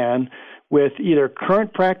can with either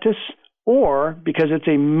current practice or, because it's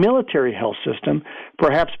a military health system,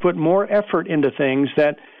 perhaps put more effort into things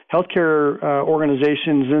that healthcare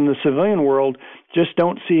organizations in the civilian world just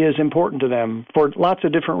don't see as important to them for lots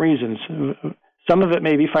of different reasons. Some of it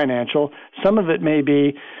may be financial. Some of it may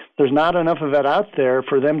be there's not enough of it out there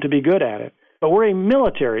for them to be good at it. But we're a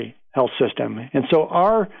military health system, and so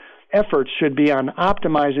our efforts should be on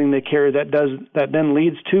optimizing the care that then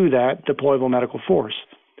leads to that deployable medical force.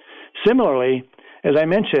 Similarly, as I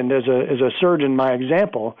mentioned, as a surgeon, my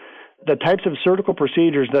example, the types of surgical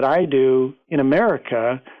procedures that I do in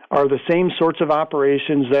America are the same sorts of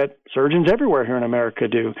operations that surgeons everywhere here in America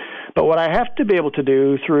do. But what I have to be able to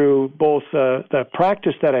do through both the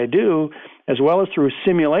practice that I do as well as through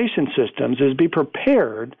simulation systems is be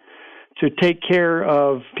prepared to take care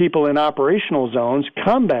of people in operational zones,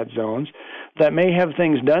 combat zones, that may have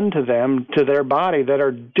things done to them, to their body, that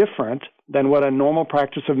are different than what a normal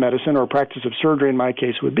practice of medicine or practice of surgery in my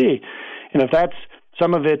case would be. And if that's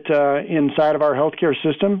some of it inside of our healthcare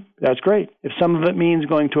system, that's great. If some of it means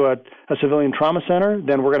going to a civilian trauma center,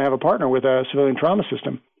 then we're going to have a partner with a civilian trauma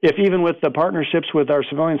system. If even with the partnerships with our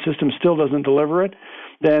civilian system still doesn't deliver it,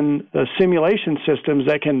 then the simulation systems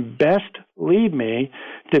that can best lead me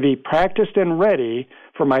to be practiced and ready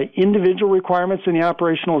for my individual requirements in the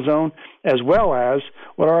operational zone, as well as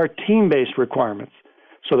what are our team-based requirements.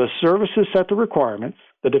 So the services set the requirements,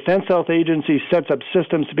 the Defense Health Agency sets up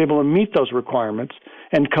systems to be able to meet those requirements,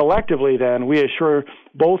 and collectively then we assure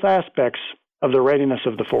both aspects of the readiness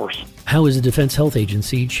of the force. How is the Defense Health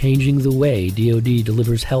Agency changing the way DoD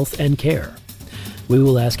delivers health and care? We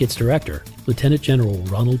will ask its director, Lieutenant General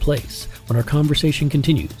Ronald Place, when our conversation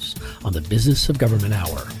continues on the Business of Government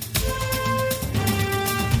Hour.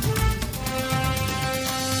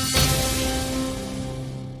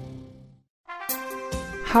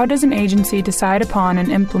 How does an agency decide upon and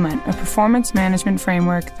implement a performance management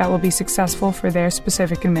framework that will be successful for their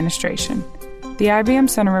specific administration? The IBM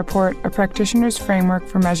Center Report, a practitioner's framework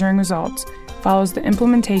for measuring results, follows the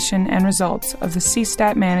implementation and results of the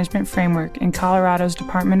CSTAT management framework in Colorado's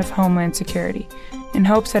Department of Homeland Security in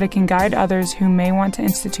hopes that it can guide others who may want to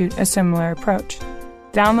institute a similar approach.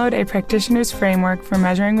 Download a practitioner's framework for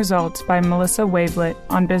measuring results by Melissa Wavelet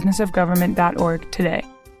on businessofgovernment.org today.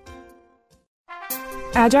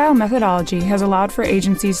 Agile methodology has allowed for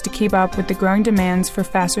agencies to keep up with the growing demands for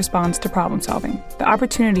fast response to problem solving. The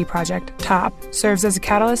Opportunity Project, TOP, serves as a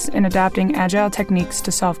catalyst in adapting agile techniques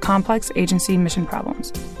to solve complex agency mission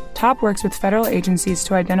problems. TOP works with federal agencies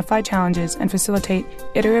to identify challenges and facilitate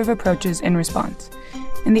iterative approaches in response.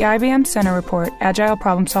 In the IBM Center report, Agile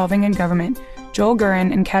Problem Solving in Government, Joel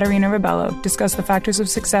Gurin and Katerina Rebello discuss the factors of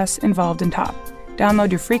success involved in TOP.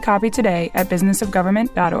 Download your free copy today at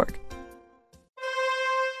businessofgovernment.org.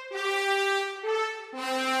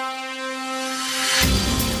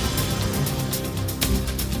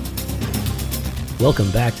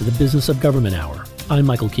 Welcome back to the Business of Government Hour. I'm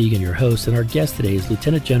Michael Keegan, your host, and our guest today is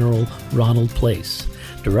Lieutenant General Ronald Place,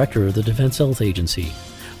 Director of the Defense Health Agency.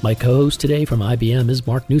 My co-host today from IBM is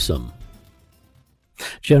Mark Newsom.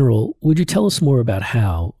 General, would you tell us more about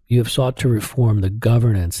how you have sought to reform the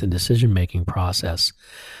governance and decision-making process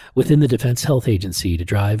within the Defense Health Agency to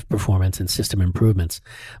drive performance and system improvements?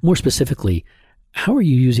 More specifically, how are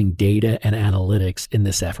you using data and analytics in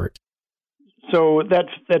this effort? So that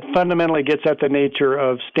fundamentally gets at the nature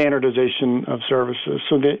of standardization of services.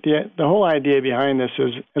 So the whole idea behind this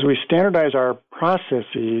is, as we standardize our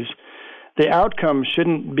processes, the outcome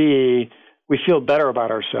shouldn't be we feel better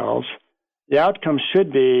about ourselves. The outcome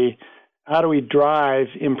should be how do we drive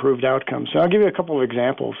improved outcomes. So I'll give you a couple of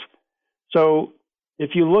examples. So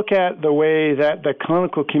if you look at the way that the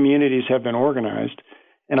clinical communities have been organized,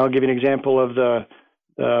 and I'll give you an example of the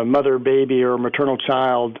mother-baby or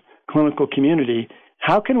maternal-child clinical community,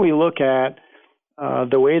 how can we look at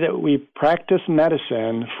the way that we practice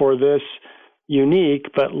medicine for this unique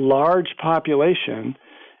but large population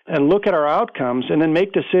and look at our outcomes and then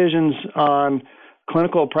make decisions on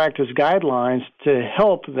clinical practice guidelines to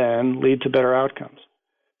help then lead to better outcomes?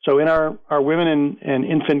 So in our women and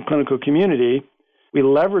infant clinical community, we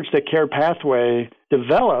leverage the care pathway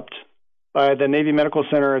developed by the Navy Medical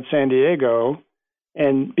Center at San Diego,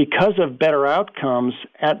 and because of better outcomes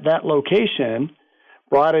at that location,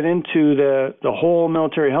 brought it into the whole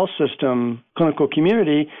military health system clinical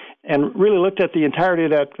community and really looked at the entirety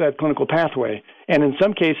of that clinical pathway, and in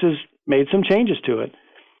some cases made some changes to it,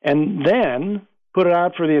 and then put it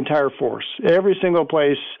out for the entire force. Every single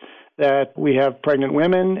place that we have pregnant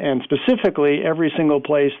women, and specifically every single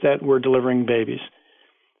place that we're delivering babies.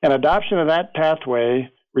 And adoption of that pathway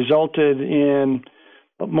resulted in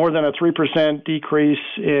more than a 3% decrease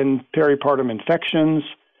in peripartum infections,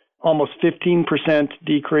 almost 15%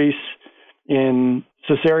 decrease in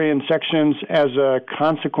cesarean sections as a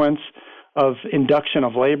consequence of induction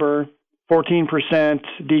of labor, 14%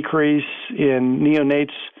 decrease in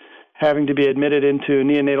neonates having to be admitted into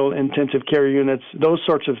neonatal intensive care units, those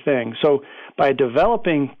sorts of things. So by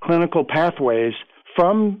developing clinical pathways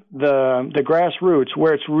from the grassroots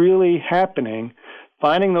where it's really happening,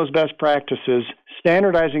 finding those best practices,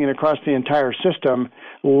 standardizing it across the entire system,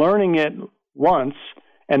 learning it once,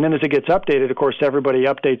 and then as it gets updated, of course, everybody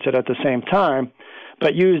updates it at the same time,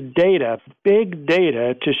 but use data, big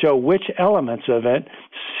data, to show which elements of it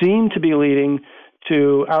seem to be leading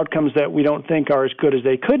to outcomes that we don't think are as good as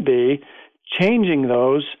they could be, changing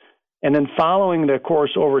those, and then following the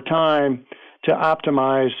course over time to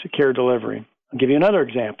optimize care delivery. I'll give you another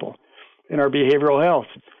example. In our behavioral health,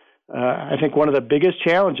 I think one of the biggest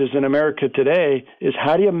challenges in America today is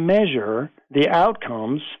how do you measure the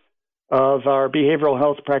outcomes of our behavioral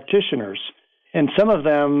health practitioners? And some of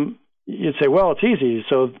them, you'd say, well, it's easy,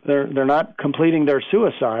 so they're not completing their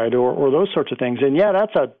suicide or those sorts of things. And yeah,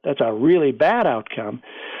 that's a really bad outcome.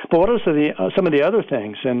 But what are some of the other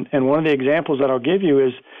things? And one of the examples that I'll give you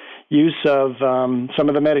is use of some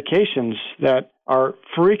of the medications that are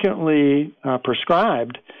frequently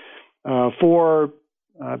prescribed for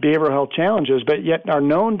behavioral health challenges, but yet are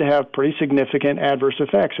known to have pretty significant adverse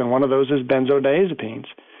effects. And one of those is benzodiazepines.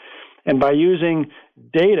 And by using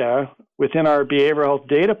data within our behavioral health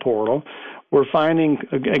data portal, we're finding,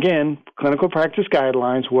 again, clinical practice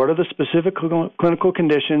guidelines. What are the specific clinical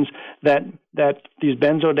conditions that these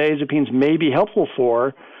benzodiazepines may be helpful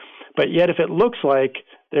for? But yet if it looks like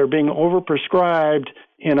they're being overprescribed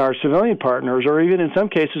in our civilian partners, or even in some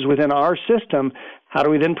cases within our system, how do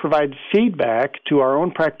we then provide feedback to our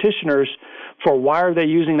own practitioners for why are they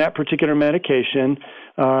using that particular medication?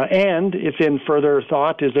 And if in further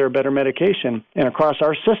thought, is there a better medication? And across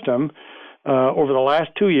our system, over the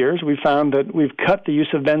last 2 years, we found that we've cut the use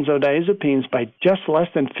of benzodiazepines by just less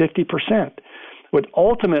than 50%. what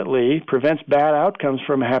ultimately prevents bad outcomes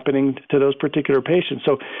from happening to those particular patients.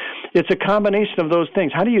 So it's a combination of those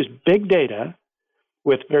things. How to use big data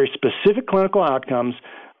with very specific clinical outcomes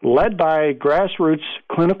led by grassroots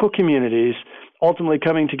clinical communities, ultimately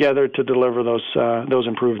coming together to deliver those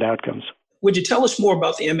improved outcomes. Would you tell us more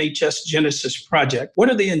about the MHS Genesis project? What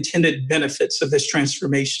are the intended benefits of this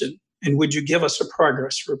transformation? And would you give us a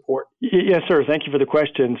progress report? Yes, sir. Thank you for the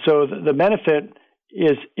question. So the benefit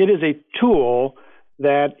is it is a tool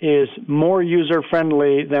that is more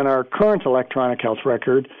user-friendly than our current electronic health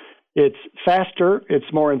record. It's faster.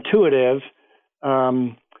 It's more intuitive.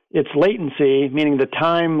 Its latency, meaning the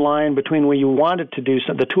timeline between when you want it to do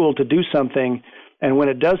the tool to do something and when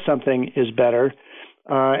it does something, is better.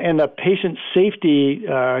 And the patient safety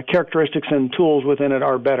characteristics and tools within it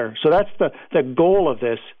are better. So that's the goal of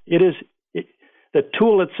this. The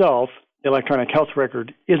tool itself, the electronic health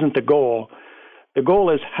record, isn't the goal. The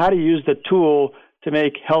goal is how to use the tool to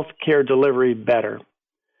make healthcare delivery better.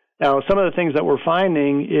 Now, some of the things that we're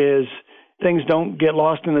finding is things don't get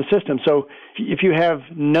lost in the system. So if you have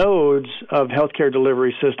nodes of healthcare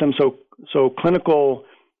delivery systems, so clinical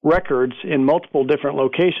records in multiple different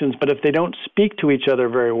locations, but if they don't speak to each other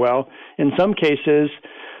very well, in some cases,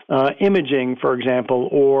 imaging, for example,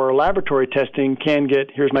 or laboratory testing can get,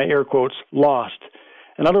 here's my air quotes, lost.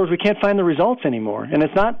 In other words, we can't find the results anymore. And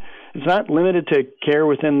it's not limited to care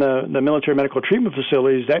within the military medical treatment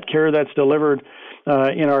facilities. That care that's delivered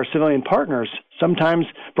in our civilian partners, sometimes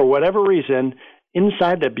for whatever reason,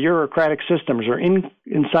 inside the bureaucratic systems or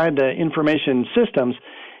inside the information systems,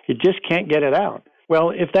 you just can't get it out.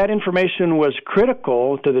 Well, if that information was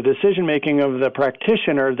critical to the decision-making of the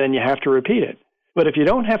practitioner, then you have to repeat it. But if you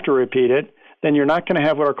don't have to repeat it, then you're not going to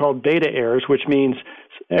have what are called beta errors, which means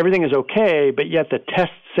everything is okay, but yet the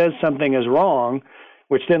test says something is wrong,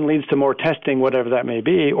 which then leads to more testing, whatever that may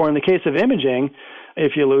be. Or in the case of imaging,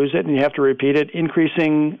 if you lose it and you have to repeat it,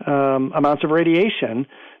 increasing amounts of radiation,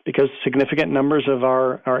 because significant numbers of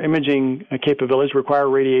our imaging capabilities require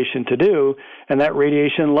radiation to do, and that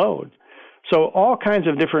radiation load. So all kinds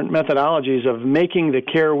of different methodologies of making the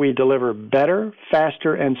care we deliver better,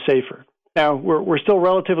 faster, and safer. Now, we're still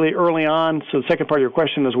relatively early on, so the second part of your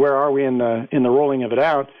question is where are we in the rolling of it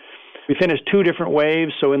out? We finished 2 different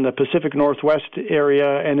waves, so in the Pacific Northwest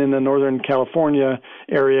area and in the Northern California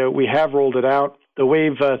area, we have rolled it out. The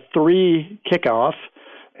Wave 3 kickoff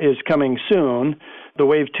is coming soon. The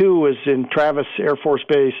Wave 2 was in Travis Air Force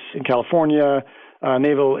Base in California,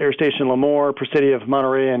 Naval Air Station Lemoore, Presidio of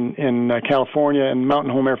Monterey in California, and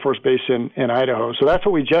Mountain Home Air Force Base in Idaho. So that's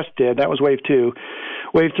what we just did. That was Wave 2.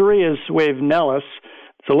 Wave 3 is Wave Nellis.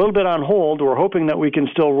 It's a little bit on hold. We're hoping that we can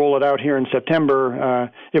still roll it out here in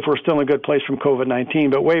September if we're still in a good place from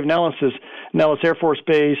COVID-19. But Wave Nellis is Nellis Air Force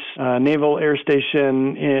Base, Naval Air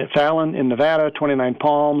Station in Fallon in Nevada, 29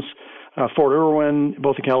 Palms, Fort Irwin,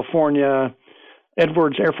 both in California,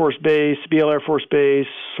 Edwards Air Force Base, Beale Air Force Base,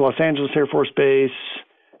 Los Angeles Air Force Base,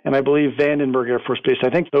 and I believe Vandenberg Air Force Base. I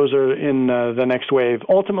think those are in the next wave.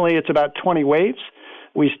 Ultimately, it's about 20 waves.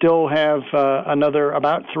 We still have another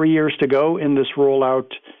about 3 years to go in this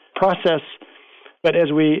rollout process. But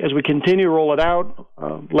as we continue to roll it out,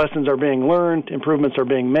 lessons are being learned, improvements are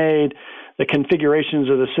being made, the configurations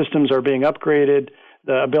of the systems are being upgraded,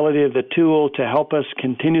 the ability of the tool to help us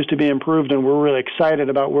continues to be improved, and we're really excited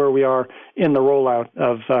about where we are in the rollout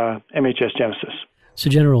of MHS Genesis. So,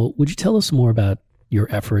 General, would you tell us more about your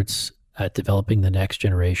efforts at developing the next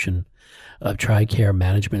generation of TRICARE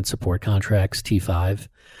management support contracts, T5?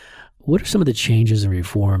 What are some of the changes and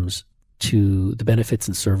reforms to the benefits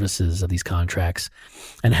and services of these contracts,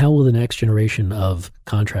 and how will the next generation of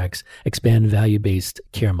contracts expand value-based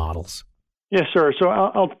care models? Yes, sir. So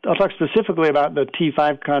I'll talk specifically about the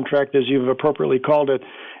T5 contract, as you've appropriately called it,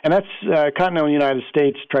 and that's Continental United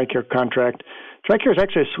States TRICARE contract. TRICARE is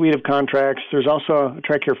actually a suite of contracts. There's also a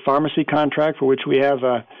TRICARE pharmacy contract, for which we have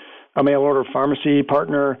a mail-order pharmacy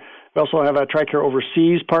partner. We also have a TRICARE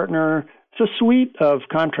overseas partner. It's a suite of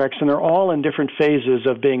contracts, and they're all in different phases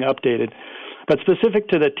of being updated. But specific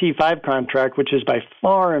to the T5 contract, which is by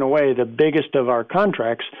far and away the biggest of our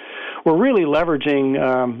contracts, we're really leveraging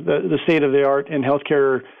the state-of-the-art in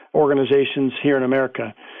healthcare organizations here in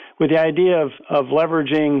America with the idea of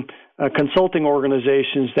leveraging consulting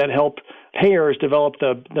organizations that help payers develop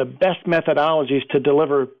the best methodologies to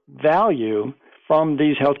deliver value from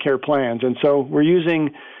these healthcare plans. And so we're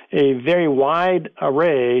using a very wide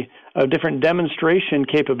array of different demonstration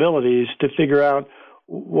capabilities to figure out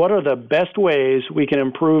what are the best ways we can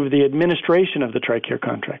improve the administration of the TRICARE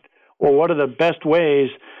contract, or what are the best ways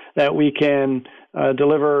that we can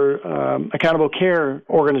deliver accountable care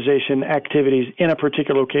organization activities in a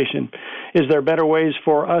particular location? Is there better ways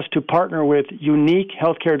for us to partner with unique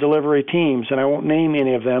healthcare delivery teams? And I won't name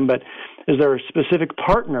any of them, but is there specific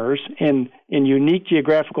partners in unique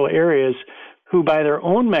geographical areas who, by their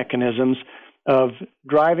own mechanisms of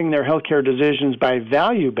driving their healthcare decisions by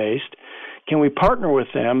value-based, can we partner with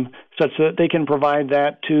them such that they can provide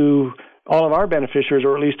that to all of our beneficiaries,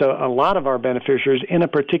 or at least a lot of our beneficiaries in a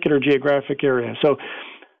particular geographic area? So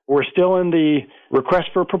we're still in the request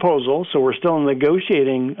for proposal, so we're still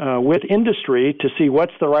negotiating with industry to see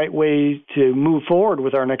what's the right way to move forward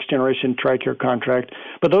with our next generation TRICARE contract.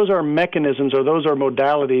 But those are mechanisms, or those are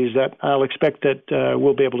modalities that I'll expect that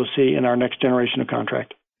we'll be able to see in our next generation of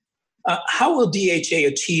contract. How will DHA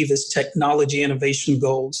achieve its technology innovation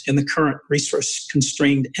goals in the current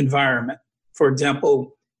resource-constrained environment? For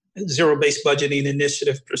example, zero-based budgeting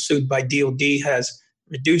initiative pursued by DOD has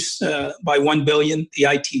reduced by $1 billion the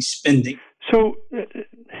IT spending. So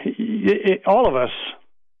all of us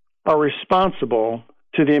are responsible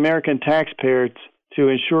to the American taxpayer to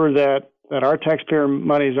ensure that our taxpayer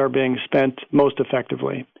monies are being spent most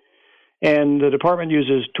effectively. And the department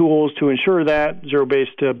uses tools to ensure that.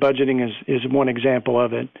 Zero-based budgeting is one example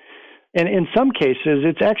of it. And in some cases,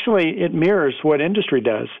 it mirrors what industry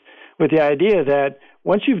does, with the idea that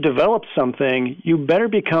once you've developed something, you better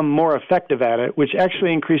become more effective at it, which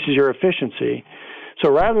actually increases your efficiency.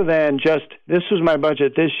 So rather than just, this was my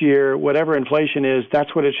budget this year, whatever inflation is,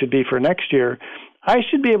 that's what it should be for next year, I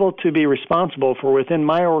should be able to be responsible for, within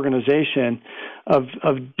my organization, of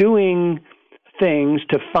doing things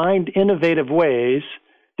to find innovative ways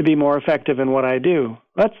to be more effective in what I do.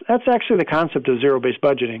 That's actually the concept of zero-based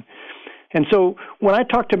budgeting. And so when I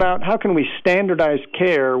talked about how can we standardize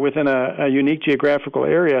care within a unique geographical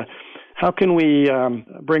area, how can we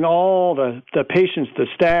bring all the patients, the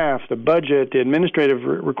staff, the budget, the administrative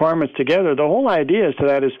requirements together, the whole idea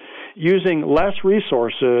is using less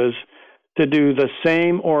resources to do the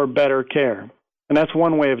same or better care. And that's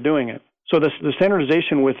one way of doing it. So the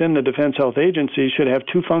standardization within the Defense Health Agency should have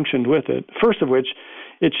two functions with it. First of which,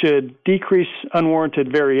 it should decrease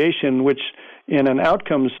unwarranted variation, which in an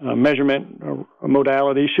outcomes measurement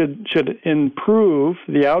modality should improve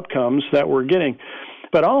the outcomes that we're getting.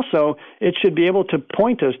 But also, it should be able to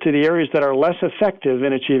point us to the areas that are less effective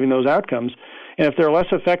in achieving those outcomes. And if they're less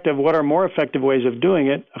effective, what are more effective ways of doing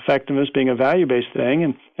it? Effectiveness being a value-based thing,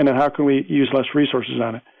 and then how can we use less resources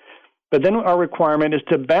on it? But then our requirement is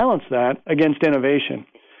to balance that against innovation.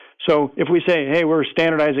 So if we say, hey, we're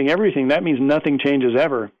standardizing everything, that means nothing changes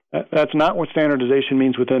ever. That's not what standardization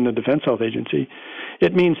means within the Defense Health Agency.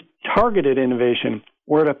 It means targeted innovation,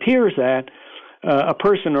 where it appears that a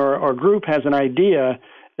person or group has an idea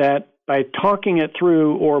that by talking it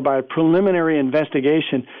through or by preliminary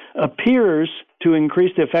investigation appears to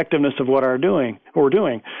increase the effectiveness of what we're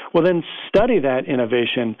doing. Well, then study that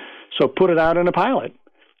innovation. So put it out in a pilot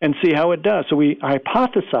and see how it does. So we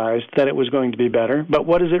hypothesized that it was going to be better, but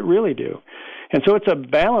what does it really do? And so it's a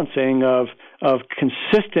balancing of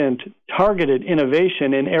consistent, targeted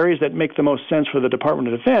innovation in areas that make the most sense for the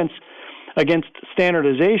Department of Defense against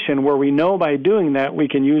standardization, where we know by doing that we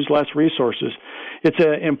can use less resources. It's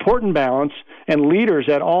an important balance, and leaders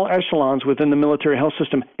at all echelons within the military health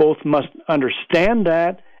system both must understand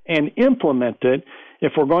that and implement it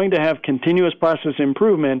if we're going to have continuous process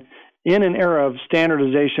improvement in an era of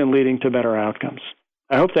standardization leading to better outcomes.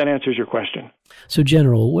 I hope that answers your question. So,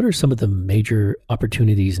 General, what are some of the major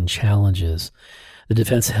opportunities and challenges the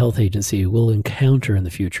Defense Health Agency will encounter in the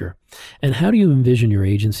future? And how do you envision your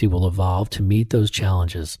agency will evolve to meet those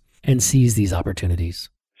challenges and seize these opportunities?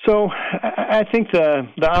 So I think the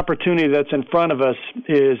opportunity that's in front of us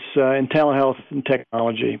is in telehealth and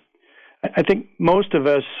technology. I think most of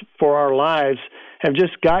us, for our lives, have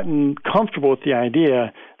just gotten comfortable with the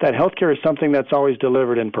idea that healthcare is something that's always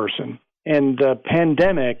delivered in person. And the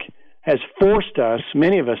pandemic has forced us,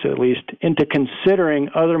 many of us at least, into considering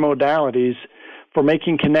other modalities for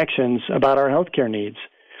making connections about our healthcare needs.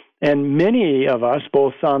 And many of us,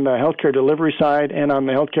 both on the healthcare delivery side and on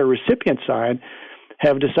the healthcare recipient side,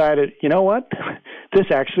 have decided, you know what, this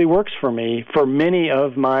actually works for me for many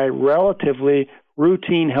of my relatively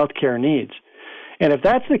routine healthcare needs. And if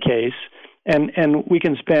that's the case, and we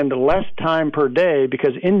can spend less time per day,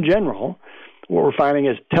 because in general, what we're finding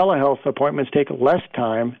is telehealth appointments take less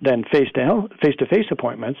time than face-to-face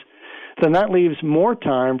appointments, then that leaves more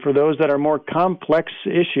time for those that are more complex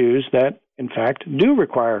issues that, in fact, do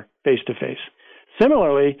require face-to-face.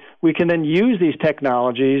 Similarly, we can then use these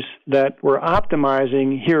technologies that we're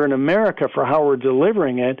optimizing here in America for how we're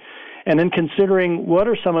delivering it and then considering what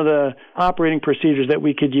are some of the operating procedures that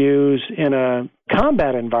we could use in a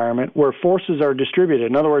combat environment where forces are distributed.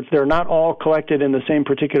 In other words, they're not all collected in the same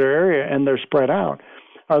particular area and they're spread out.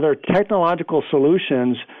 Are there technological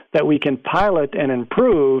solutions that we can pilot and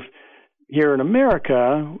improve here in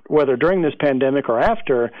America, whether during this pandemic or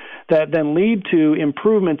after, that then lead to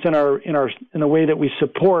improvements in the way that we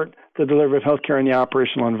support the delivery of healthcare in the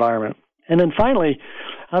operational environment? And then finally,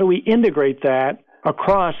 how do we integrate that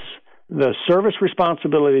across the service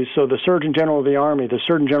responsibilities, so the Surgeon General of the Army, the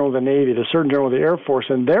Surgeon General of the Navy, the Surgeon General of the Air Force,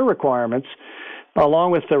 and their requirements,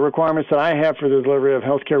 along with the requirements that I have for the delivery of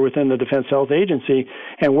healthcare within the Defense Health Agency,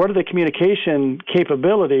 and what are the communication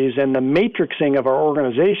capabilities and the matrixing of our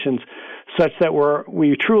organizations such that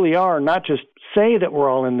we truly are not just say that we're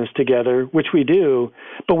all in this together, which we do,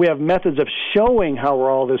 but we have methods of showing how we're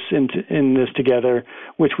all in this together,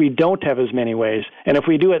 which we don't have as many ways. And if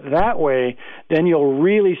we do it that way, then you'll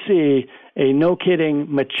really see a no-kidding,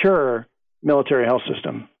 mature military health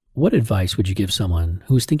system. What advice would you give someone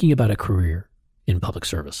who's thinking about a career in public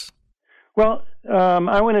service? Well,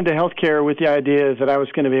 I went into healthcare with the idea that I was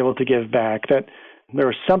going to be able to give back, that there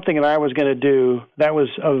was something that I was going to do that was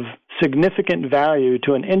of significant value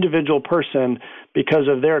to an individual person because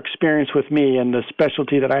of their experience with me and the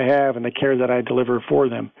specialty that I have and the care that I deliver for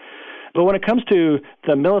them. But when it comes to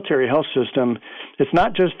the military health system, it's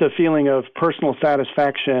not just the feeling of personal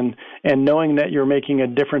satisfaction and knowing that you're making a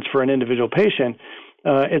difference for an individual patient.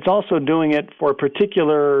 It's also doing it for a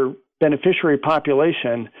particular beneficiary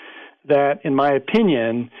population that, in my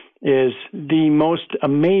opinion, is the most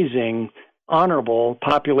amazing, honorable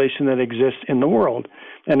population that exists in the world,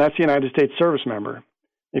 and that's the United States service member.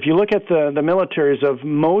 If you look at the militaries of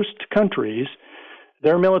most countries,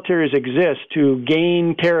 their militaries exist to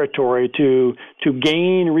gain territory, to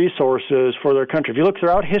gain resources for their country. If you look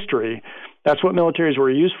throughout history, that's what militaries were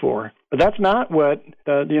used for. But that's not what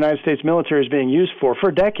the United States military is being used for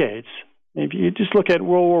decades. If you just look at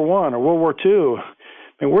World War I or World War II,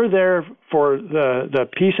 and we're there for the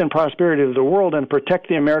peace and prosperity of the world and protect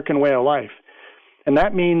the American way of life. And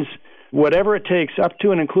that means whatever it takes, up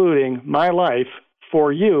to and including my life,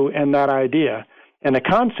 for you and that idea. And the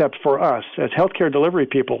concept for us as healthcare delivery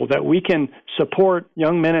people that we can support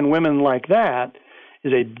young men and women like that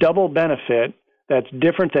is a double benefit that's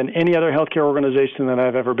different than any other healthcare organization that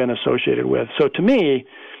I've ever been associated with. So to me,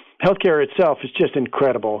 healthcare itself is just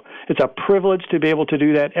incredible. It's a privilege to be able to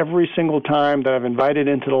do that every single time that I've invited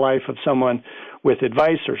into the life of someone with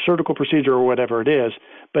advice or surgical procedure or whatever it is.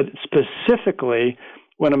 But specifically,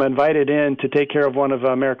 when I'm invited in to take care of one of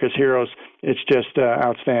America's heroes, it's just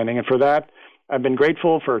outstanding. And for that, I've been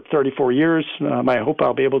grateful for 34 years. I hope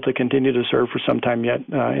I'll be able to continue to serve for some time yet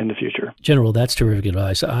in the future. General, that's terrific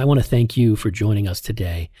advice. I want to thank you for joining us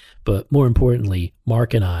today. But more importantly,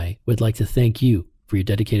 Mark and I would like to thank you for your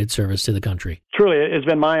dedicated service to the country. Truly, it's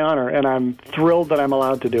been my honor, and I'm thrilled that I'm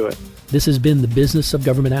allowed to do it. This has been the Business of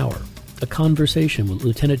Government Hour, a conversation with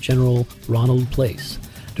Lieutenant General Ronald Place,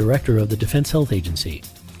 Director of the Defense Health Agency.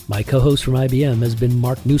 My co-host from IBM has been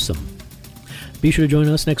Mark Newsom. Be sure to join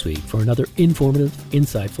us next week for another informative,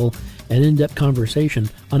 insightful, and in-depth conversation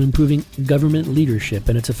on improving government leadership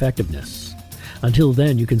and its effectiveness. Until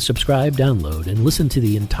then, you can subscribe, download, and listen to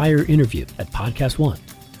the entire interview at Podcast One,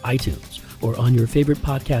 iTunes, or on your favorite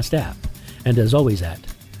podcast app, and as always at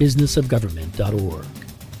businessofgovernment.org.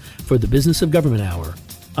 For the Business of Government Hour,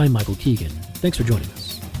 I'm Michael Keegan. Thanks for joining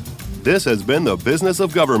us. This has been the Business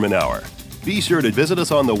of Government Hour. Be sure to visit us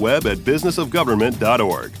on the web at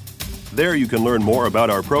businessofgovernment.org. There you can learn more about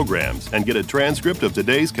our programs and get a transcript of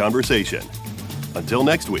today's conversation. Until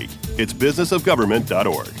next week, it's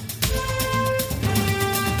businessofgovernment.org.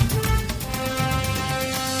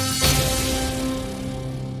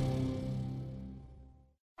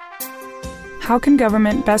 How can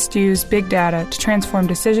government best use big data to transform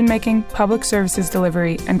decision-making, public services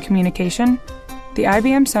delivery, and communication? The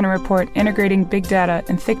IBM Center report, Integrating Big Data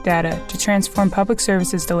and Thick Data to Transform Public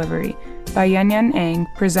Services Delivery by Yan Ang,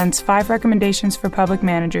 presents 5 recommendations for public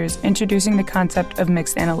managers introducing the concept of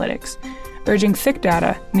mixed analytics, urging thick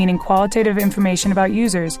data, meaning qualitative information about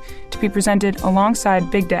users, to be presented alongside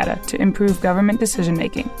big data to improve government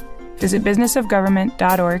decision-making. Visit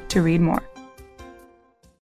businessofgovernment.org to read more.